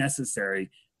if necessary,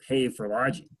 pay for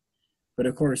lodging. But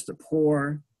of course, the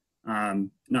poor,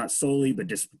 not solely, but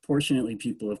disproportionately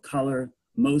people of color,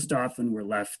 most often were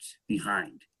left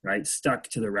behind, right? Stuck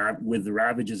to with the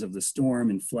ravages of the storm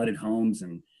and flooded homes.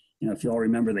 And, if you all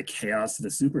remember the chaos of the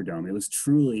Superdome, it was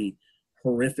truly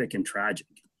horrific and tragic.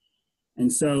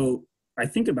 And so I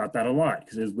think about that a lot,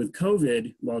 because with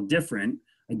COVID, while different,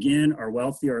 again, our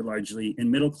wealthy are largely,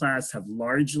 and middle class have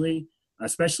largely,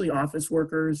 especially office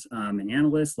workers and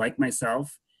analysts like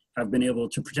myself, have been able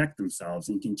to protect themselves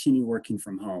and continue working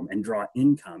from home and draw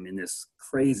income in this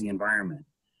crazy environment.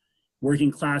 Working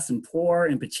class and poor,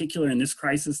 in particular in this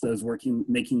crisis, those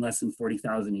making less than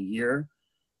 $40,000 a year,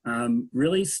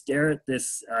 really stare at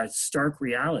this stark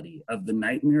reality of the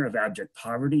nightmare of abject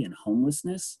poverty and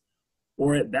homelessness,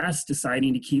 or at best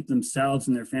deciding to keep themselves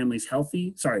and their families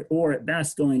healthy, or at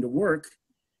best going to work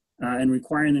and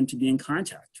requiring them to be in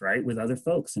contact, right, with other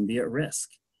folks and be at risk.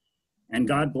 And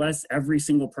God bless every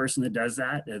single person that does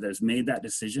that, that has made that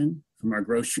decision, from our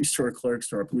grocery store clerks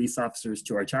to our police officers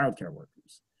to our childcare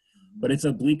workers. But it's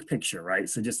a bleak picture, right?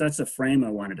 So just that's a frame I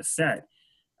wanted to set.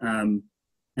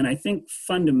 And I think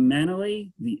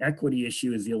fundamentally, the equity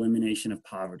issue is the elimination of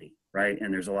poverty, right?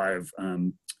 And there's a lot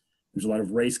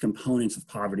of race components of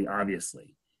poverty,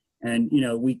 obviously. And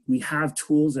we have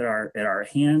tools at our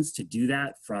hands to do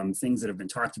that, from things that have been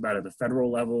talked about at the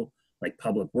federal level, like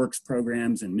public works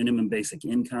programs and minimum basic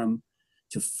income,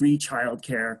 to free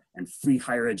childcare and free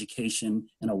higher education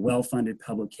and a well-funded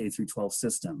public K through 12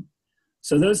 system.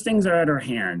 So those things are at our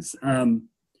hands.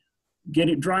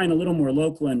 Drawing a little more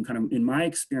local and kind of in my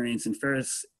experience, and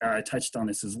Faris touched on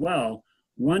this as well,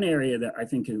 one area that I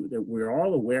think that we're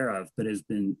all aware of, but has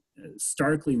been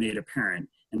starkly made apparent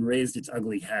and raised its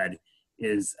ugly head,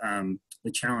 is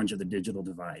the challenge of the digital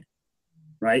divide,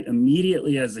 right?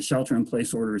 Immediately as the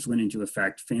shelter-in-place orders went into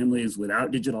effect, families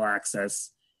without digital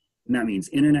access, and that means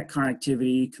internet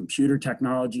connectivity, computer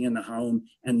technology in the home,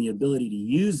 and the ability to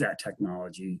use that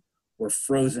technology, were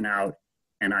frozen out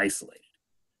and isolated.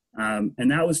 And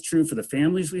that was true for the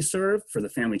families we serve, for the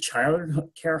family child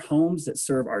care homes that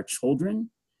serve our children.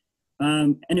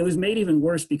 And it was made even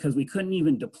worse because we couldn't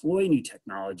even deploy new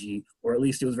technology, or at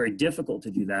least it was very difficult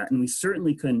to do that. And we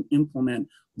certainly couldn't implement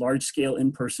large-scale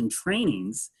in-person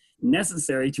trainings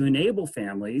necessary to enable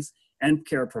families and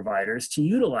care providers to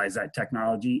utilize that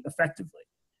technology effectively.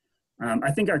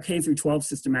 I think our K through 12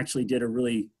 system actually did a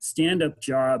really stand-up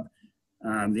job.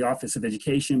 The Office of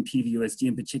Education, PVUSD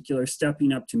in particular,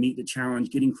 stepping up to meet the challenge,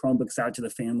 getting Chromebooks out to the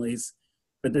families.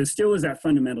 But there still is that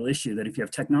fundamental issue that if you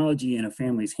have technology in a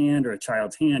family's hand or a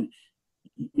child's hand,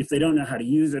 if they don't know how to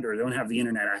use it or don't have the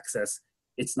internet access,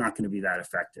 it's not going to be that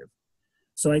effective.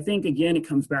 So I think, again, it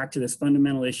comes back to this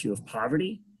fundamental issue of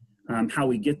poverty, how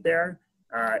we get there,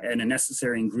 and a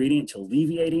necessary ingredient to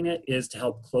alleviating it is to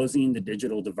help closing the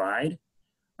digital divide.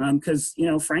 Because,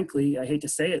 frankly, I hate to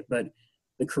say it, but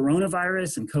the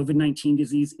coronavirus and COVID-19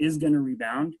 disease is going to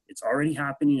rebound. It's already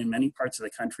happening in many parts of the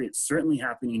country. It's certainly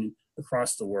happening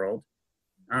across the world.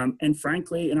 And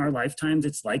frankly, in our lifetimes,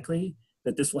 it's likely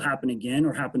that this will happen again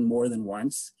or happen more than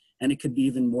once, and it could be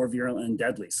even more virulent and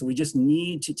deadly. So we just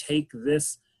need to take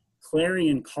this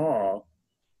clarion call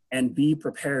and be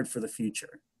prepared for the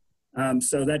future.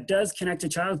 So that does connect to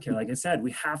childcare. Like I said,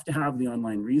 we have to have the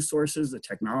online resources, the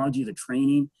technology, the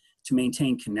training, to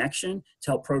maintain connection,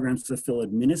 to help programs fulfill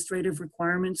administrative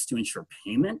requirements, to ensure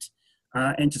payment,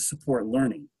 and to support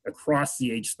learning across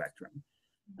the age spectrum.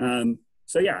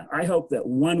 So yeah, I hope that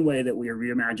one way that we are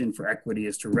reimagined for equity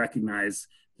is to recognize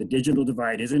the digital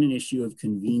divide isn't an issue of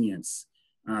convenience.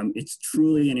 It's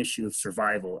truly an issue of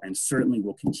survival, and certainly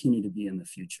will continue to be in the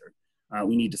future.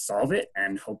 We need to solve it,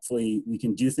 and hopefully we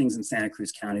can do things in Santa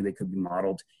Cruz County that could be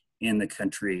modeled in the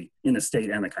country, in the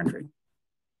state and the country.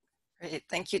 Great,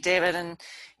 thank you, David. And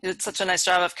you did such a nice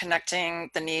job of connecting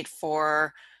the need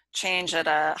for change at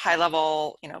a high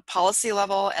level, policy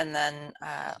level, and then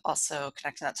also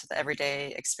connecting that to the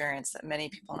everyday experience that many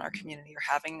people in our community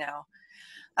are having now.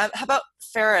 How about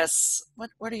Faris?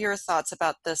 What are your thoughts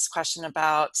about this question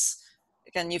about,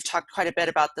 again, you've talked quite a bit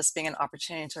about this being an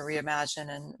opportunity to reimagine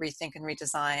and rethink and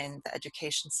redesign the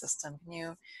education system. Can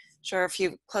you share a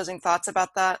few closing thoughts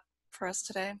about that for us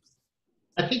today?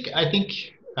 I think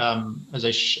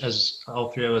as all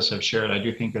three of us have shared, I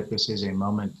do think that this is a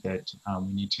moment that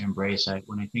we need to embrace.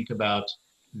 When I think about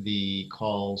the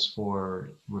calls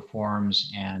for reforms,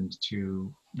 and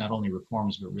to not only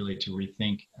reforms, but really to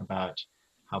rethink about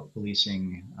how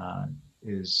policing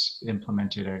is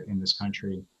implemented in this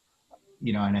country,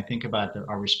 and I think about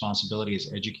our responsibility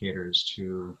as educators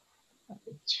to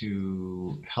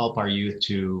help our youth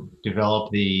to develop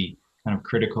the kind of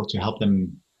critical, to help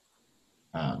them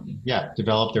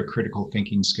develop their critical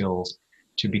thinking skills,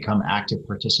 to become active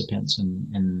participants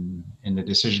in the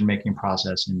decision-making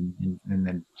process in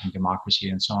democracy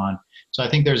and so on. So I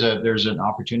think there's an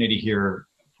opportunity here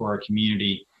for our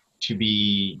community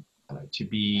to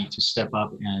step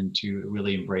up and to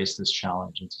really embrace this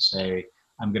challenge, and to say,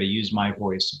 I'm going to use my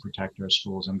voice to protect our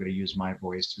schools. I'm going to use my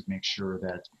voice to make sure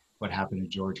that what happened to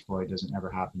George Floyd doesn't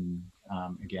ever happen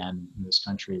again in this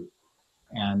country.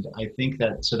 And I think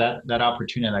that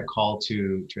opportunity, that call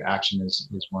to action is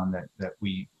one that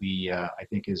we I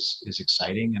think is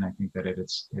exciting, and I think that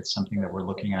it's something that we're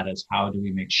looking at as how do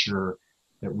we make sure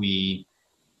that we,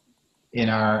 in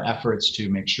our efforts to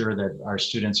make sure that our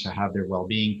students have their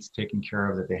well-being taken care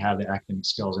of, that they have the academic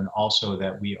skills, and also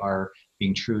that we are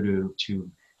being true to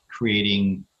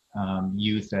creating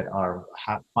youth that are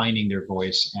finding their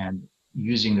voice and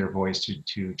using their voice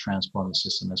to transform the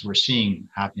system, as we're seeing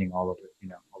happening all over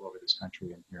this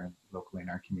country and here locally in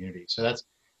our community. So that's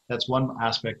one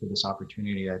aspect of this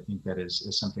opportunity. I think that is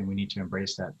something we need to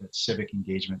embrace, that civic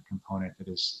engagement component that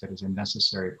is a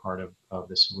necessary part of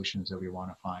the solutions that we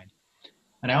want to find.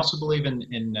 And I also believe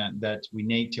in that we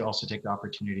need to also take the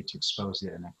opportunity to expose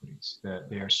the inequities. That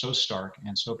they are so stark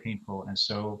and so painful and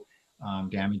so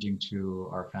damaging to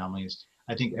our families.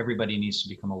 I think everybody needs to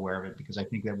become aware of it, because I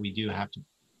think that we do have to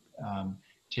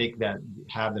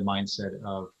have the mindset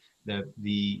of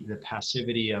the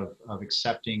passivity of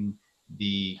accepting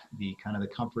the kind of the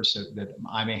comforts that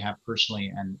I may have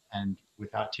personally, and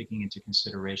without taking into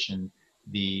consideration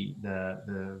the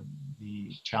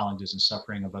challenges and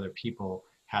suffering of other people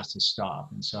has to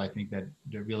stop. And so I think that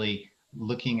they're really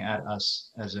looking at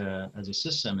us as a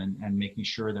system and making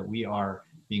sure that we are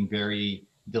being very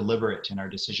deliberate in our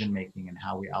decision making and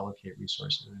how we allocate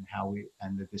resources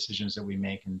and the decisions that we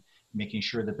make, and making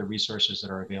sure that the resources that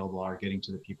are available are getting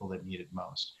to the people that need it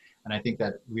most. And I think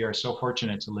that we are so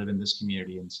fortunate to live in this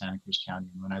community in Santa Cruz County.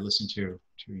 And when I listen to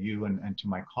you and to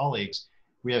my colleagues,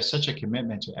 we have such a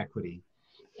commitment to equity.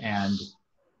 And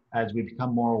as we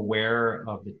become more aware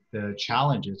of the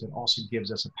challenges, it also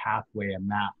gives us a pathway, a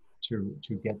map to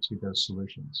get to those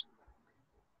solutions.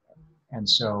 And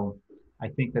so I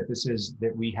think that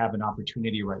that we have an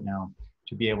opportunity right now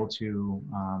to be able to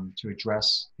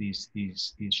address these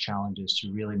challenges,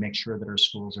 to really make sure that our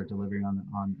schools are delivering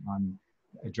on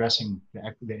addressing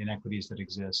the inequities that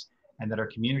exist, and that our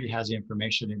community has the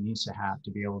information it needs to have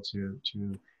to be able to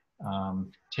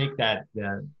take the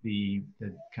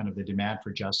kind of the demand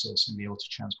for justice and be able to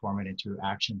transform it into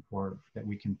action that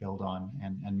we can build on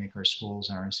and make our schools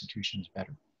and our institutions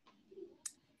better.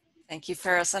 Thank you,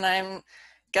 Faris. And I'm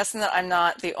guessing that I'm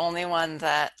not the only one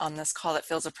that on this call that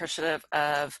feels appreciative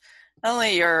of not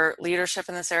only your leadership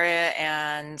in this area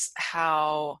and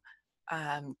how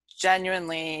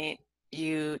genuinely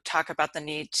you talk about the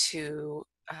need to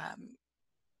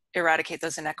eradicate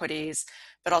those inequities,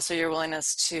 but also your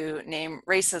willingness to name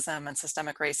racism and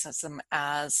systemic racism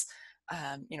as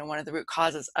one of the root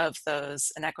causes of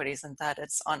those inequities, and that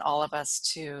it's on all of us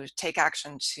to take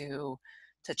action to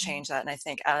change that. And I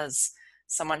think as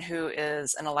someone who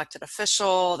is an elected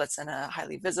official that's in a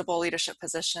highly visible leadership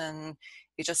position,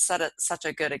 you just set such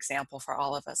a good example for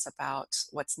all of us about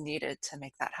what's needed to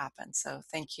make that happen. So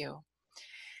thank you.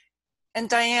 And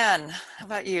Diane, how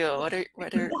about you?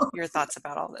 What are your thoughts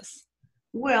about all this?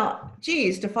 Well,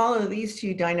 geez, to follow these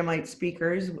two dynamite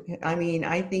speakers, I mean,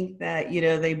 I think that,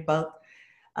 they both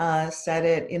said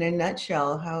it in a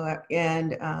nutshell.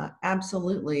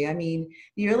 Absolutely. I mean,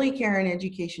 the early care and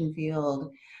education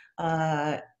field,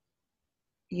 it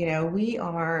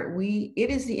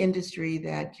is the industry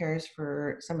that cares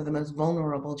for some of the most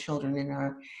vulnerable children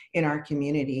in our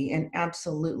community. And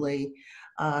absolutely,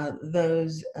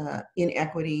 those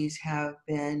inequities have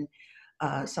been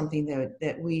something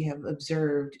that we have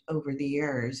observed over the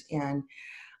years. And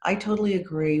I totally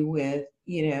agree with,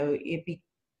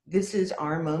 this is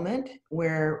our moment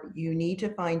where you need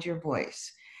to find your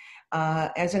voice.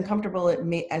 As uncomfortable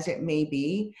as it may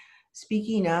be,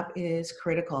 speaking up is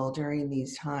critical during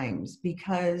these times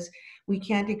because we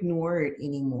can't ignore it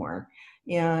anymore.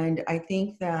 And I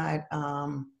think that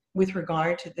with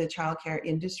regard to the childcare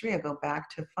industry, I go back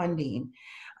to funding.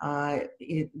 The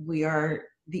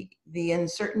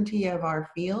uncertainty of our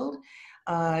field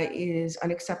is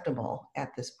unacceptable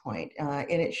at this point, and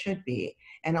it should be,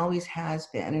 and always has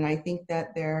been. And I think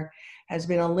that there has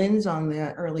been a lens on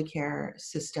the early care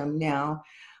system now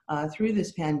through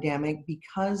this pandemic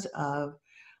because of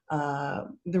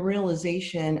the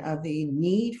realization of the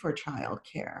need for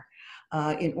childcare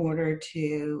in order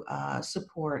to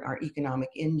support our economic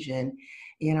engine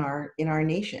in our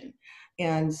nation.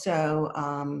 And so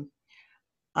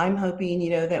I'm hoping,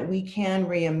 that we can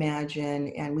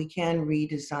reimagine and we can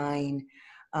redesign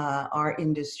our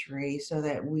industry so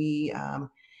that we,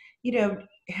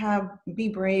 be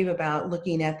brave about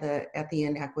looking at the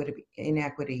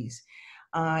inequities,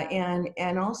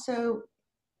 and also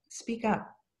speak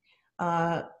up.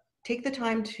 Take the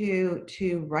time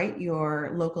to write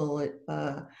your local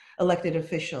elected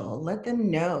official. Let them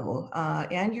know,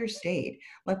 and your state.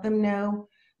 Let them know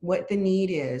what the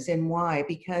need is and why,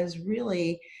 because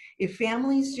really, if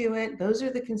families do it, those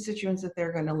are the constituents that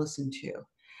they're going to listen to.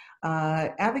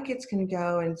 Advocates can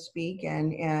go and speak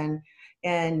and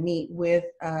meet with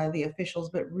the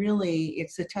officials, but really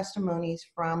it's the testimonies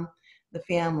from the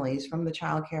families, from the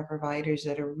child care providers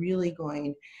that are really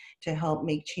going to help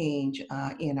make change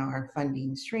in our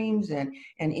funding streams and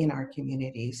in our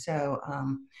community. So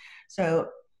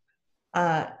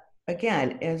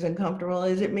again, as uncomfortable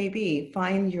as it may be,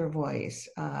 find your voice,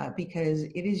 because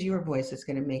it is your voice that's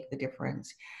going to make the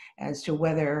difference as to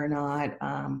whether or not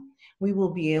we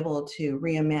will be able to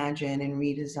reimagine and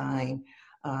redesign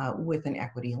with an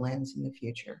equity lens in the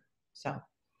future. So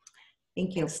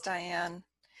thank you. Thanks, Diane.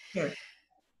 Sure.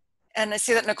 And I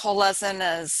see that Nicole Lezin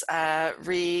has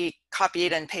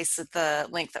recopied and pasted the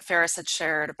link that Faris had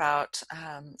shared about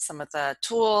some of the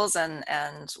tools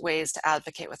and ways to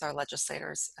advocate with our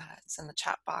legislators. It's in the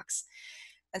chat box.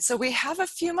 And so we have a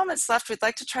few moments left. We'd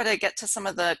like to try to get to some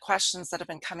of the questions that have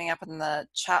been coming up in the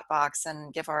chat box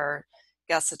and give our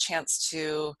guests a chance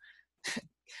to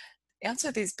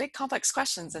answer these big complex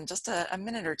questions in just a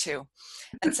minute or two.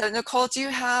 And so Nicole, do you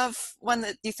have one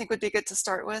that you think would be good to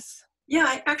start with? Yeah,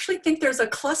 I actually think there's a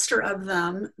cluster of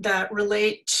them that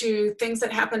relate to things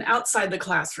that happen outside the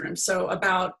classroom. So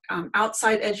about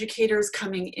outside educators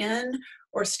coming in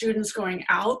or students going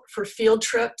out for field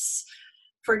trips,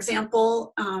 for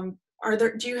example.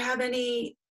 Do you have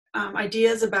any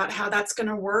ideas about how that's going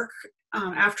to work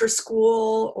after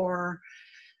school or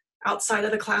outside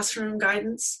of the classroom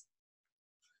guidance?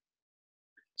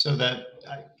 So that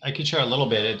I could share a little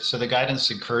bit. So the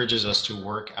guidance encourages us to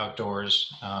work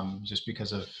outdoors, just because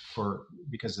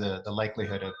the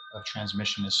likelihood of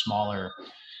transmission is smaller.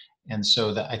 And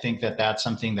so I think that's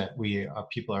something that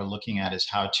people are looking at, is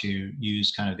how to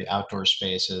use kind of the outdoor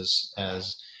space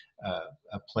as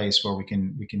a place where we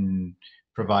can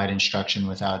provide instruction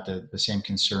without the same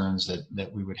concerns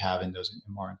that we would have in those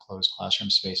more enclosed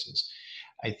classroom spaces.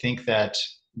 I think that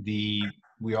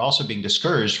we are also being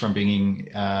discouraged from bringing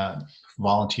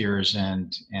volunteers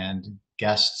and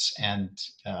guests, and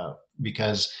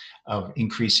because of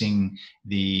increasing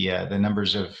the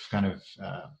numbers of kind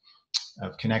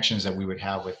of connections that we would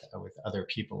have with other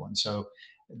people. And so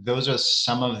those are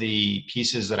some of the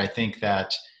pieces that I think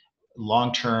that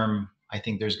long term, I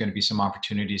think there's going to be some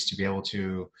opportunities to be able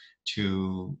to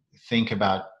think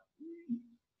about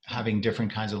having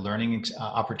different kinds of learning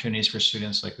opportunities for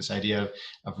students, like this idea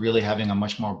of really having a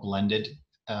much more blended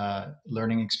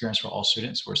learning experience for all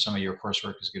students, where some of your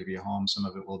coursework is going to be at home, some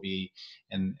of it will be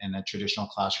in a traditional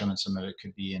classroom, and some of it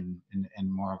could be in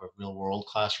more of a real world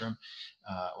classroom,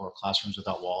 or classrooms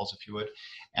without walls, if you would.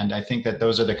 And I think that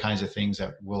those are the kinds of things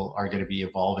that are going to be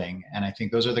evolving. And I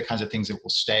think those are the kinds of things that will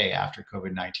stay after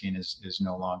COVID-19 is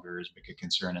no longer as big a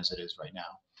concern as it is right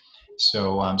now.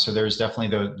 So, so there's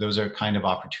definitely those are kind of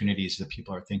opportunities that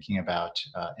people are thinking about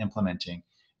implementing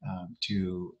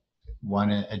to,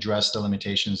 one, address the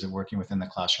limitations of working within the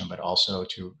classroom, but also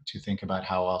to think about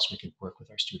how else we could work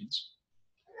with our students.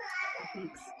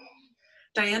 Thanks.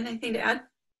 Diane, anything to add?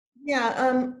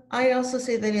 Yeah, I'd also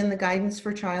say that in the guidance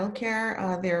for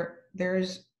childcare,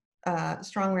 there's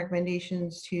strong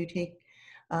recommendations to take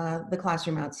the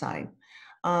classroom outside.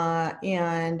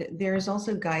 And there's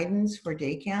also guidance for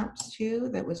day camps too,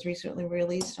 that was recently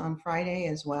released on Friday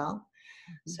as well.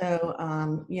 So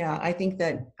yeah, I think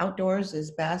that outdoors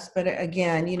is best, but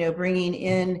again, bringing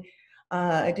in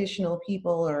additional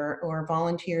people or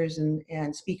volunteers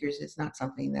and speakers is not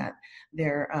something that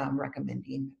they're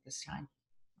recommending at this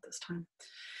time.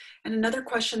 And another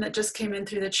question that just came in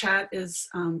through the chat is,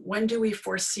 when do we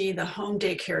foresee the home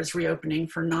daycares reopening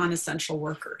for non-essential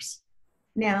workers?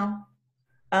 Now.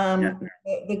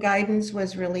 The guidance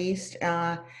was released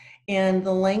and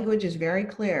the language is very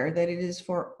clear that it is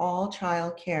for all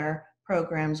child care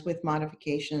programs with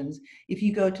modifications. If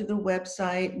you go to the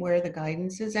website where the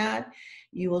guidance is at,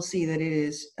 you will see that it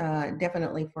is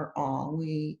definitely for all.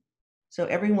 So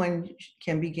everyone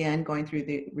can begin going through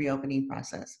the reopening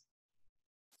process.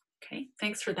 Okay,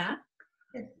 thanks for that.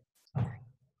 Good.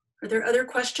 Are there other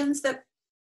questions that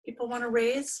people want to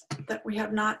raise that we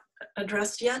have not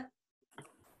addressed yet?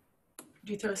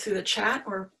 Do you throw through the chat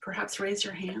or perhaps raise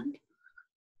your hand?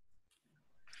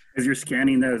 As you're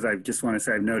scanning those, I just want to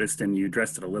say I've noticed, and you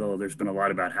addressed it a little, there's been a lot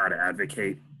about how to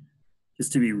advocate.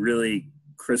 Just to be really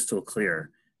crystal clear,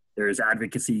 there is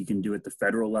advocacy you can do at the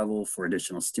federal level for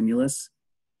additional stimulus.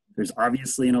 There's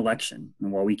obviously an election,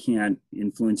 and while we can't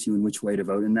influence you in which way to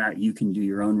vote in that, you can do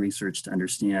your own research to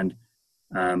understand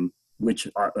which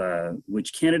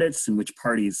candidates and which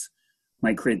parties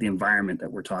might create the environment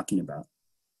that we're talking about.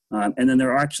 And then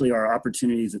there actually are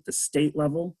opportunities at the state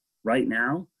level right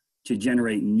now to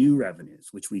generate new revenues,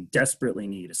 which we desperately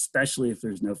need, especially if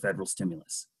there's no federal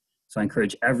stimulus. So I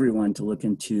encourage everyone to look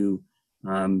into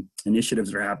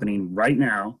initiatives that are happening right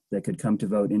now that could come to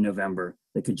vote in November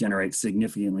that could generate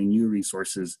significantly new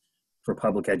resources for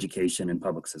public education and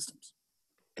public systems.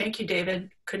 Thank you,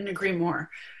 David. Couldn't agree more.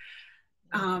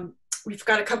 We've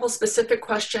got a couple specific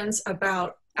questions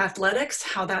about athletics,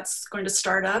 how that's going to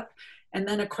start up, and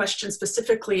then a question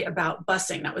specifically about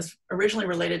busing that was originally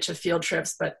related to field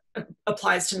trips, but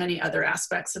applies to many other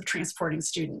aspects of transporting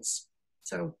students.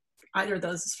 So either of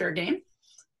those is fair game.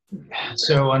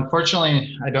 So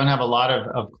unfortunately, I don't have a lot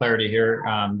of clarity here.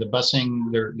 The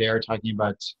busing, they are talking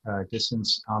about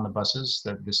distance on the buses,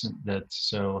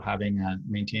 so having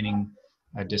maintaining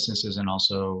distances, and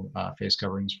also face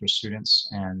coverings for students,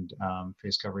 and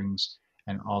face coverings,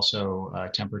 and also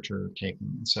temperature taking.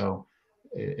 So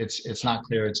it's not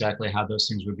clear exactly how those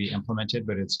things would be implemented,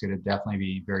 but it's going to definitely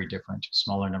be very different.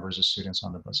 Smaller numbers of students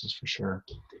on the buses for sure.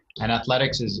 And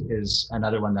athletics is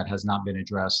another one that has not been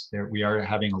addressed. We are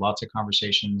having lots of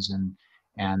conversations,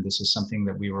 and this is something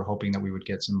that we were hoping that we would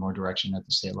get some more direction at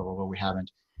the state level, but we haven't.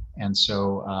 And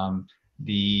so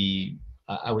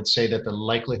I would say that the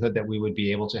likelihood that we would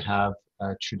be able to have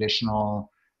a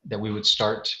that we would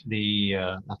start the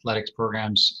athletics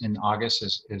programs in August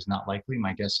is not likely.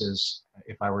 My guess is,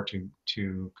 if I were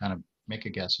to kind of make a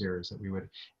guess here, is that it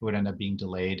would end up being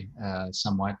delayed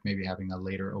somewhat, maybe having a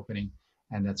later opening.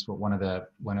 And that's what one of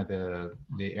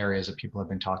the areas that people have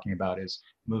been talking about, is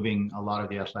moving a lot of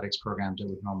the athletics programs that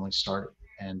would normally start,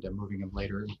 and moving them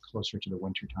later, closer to the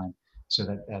winter time, so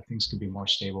that things could be more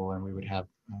stable, and we would have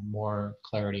more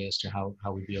clarity as to how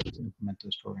we'd be able to implement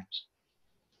those programs.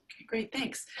 Okay, great,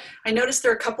 thanks. I noticed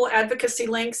there are a couple advocacy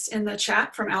links in the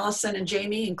chat from Allison and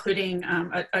Jamie, including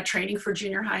a training for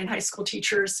junior high and high school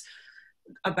teachers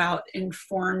about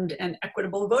informed and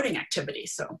equitable voting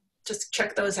activities. So just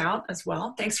check those out as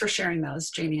well. Thanks for sharing those,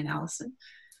 Jamie and Allison.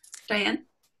 Diane?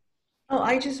 Oh,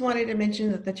 I just wanted to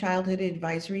mention that the Childhood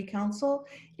Advisory Council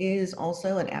is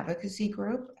also an advocacy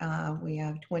group. We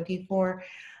have 24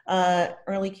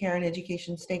 early care and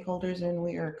education stakeholders, and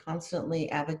we are constantly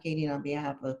advocating on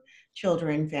behalf of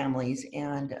children, families,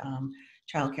 and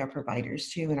child care providers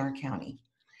too in our county,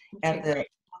 at the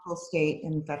local, state,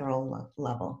 and federal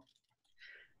level.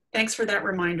 Thanks for that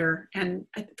reminder. And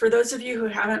for those of you who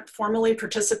haven't formally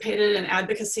participated in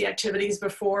advocacy activities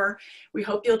before, we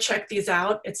hope you'll check these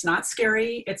out. It's not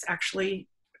scary. It's actually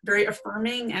very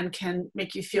affirming and can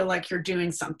make you feel like you're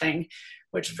doing something,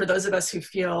 which for those of us who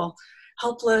feel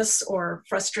helpless or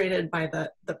frustrated by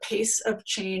the pace of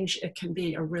change, it can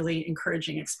be a really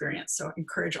encouraging experience. So I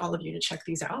encourage all of you to check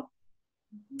these out.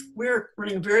 We're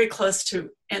running very close to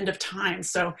end of time.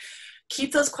 So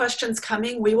keep those questions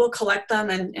coming. We will collect them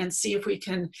and see if we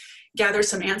can gather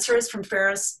some answers from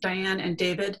Faris, Diane, and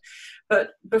David.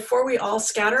 But before we all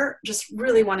scatter, just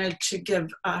really wanted to give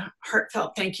a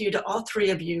heartfelt thank you to all three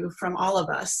of you from all of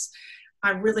us.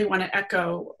 I really want to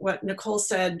echo what Nicole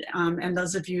said, and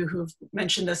those of you who've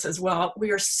mentioned this as well.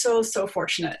 We are so, so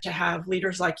fortunate to have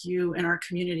leaders like you in our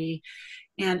community.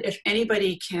 And if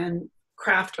anybody can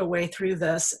craft a way through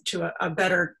this to a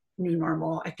better new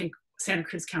normal, I think Santa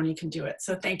Cruz County can do it.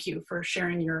 So thank you for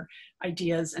sharing your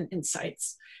ideas and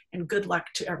insights, and good luck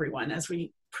to everyone as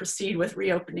we proceed with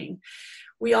reopening.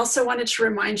 We also wanted to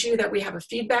remind you that we have a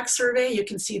feedback survey. You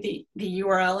can see the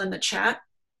URL in the chat,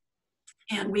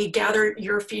 and we gather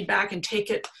your feedback and take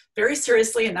it very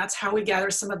seriously, and that's how we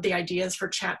gather some of the ideas for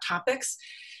chat topics.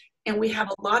 And we have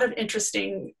a lot of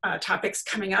interesting topics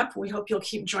coming up. We hope you'll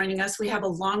keep joining us. We have a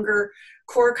longer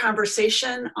core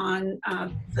conversation on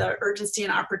the urgency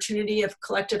and opportunity of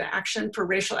collective action for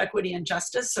racial equity and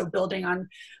justice. So building on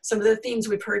some of the themes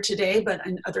we've heard today, but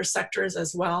in other sectors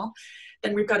as well.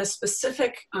 Then we've got a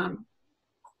specific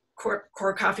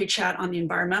core coffee chat on the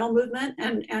environmental movement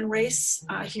and race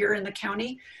here in the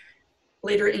county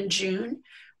later in June.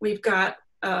 We've got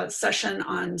a session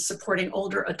on supporting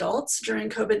older adults during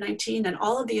COVID-19, and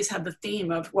all of these have the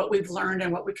theme of what we've learned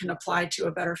and what we can apply to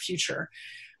a better future.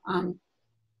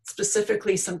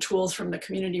 Specifically, some tools from the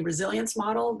community resilience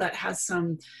model that has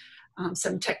some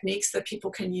techniques that people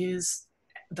can use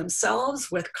themselves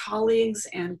with colleagues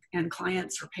and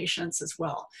clients or patients as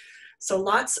well. So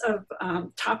lots of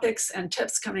topics and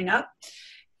tips coming up,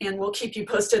 and we'll keep you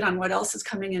posted on what else is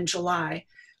coming in July.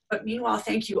 But meanwhile,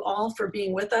 thank you all for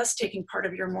being with us, taking part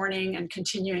of your morning, and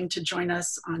continuing to join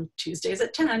us on Tuesdays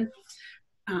at 10.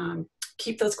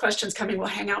 Keep those questions coming. We'll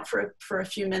hang out for a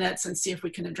few minutes and see if we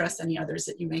can address any others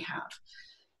that you may have.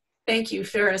 Thank you,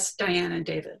 Faris, Diane, and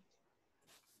David.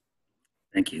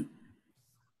 Thank you.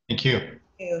 Thank you. Thank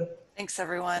you. Thanks,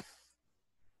 everyone.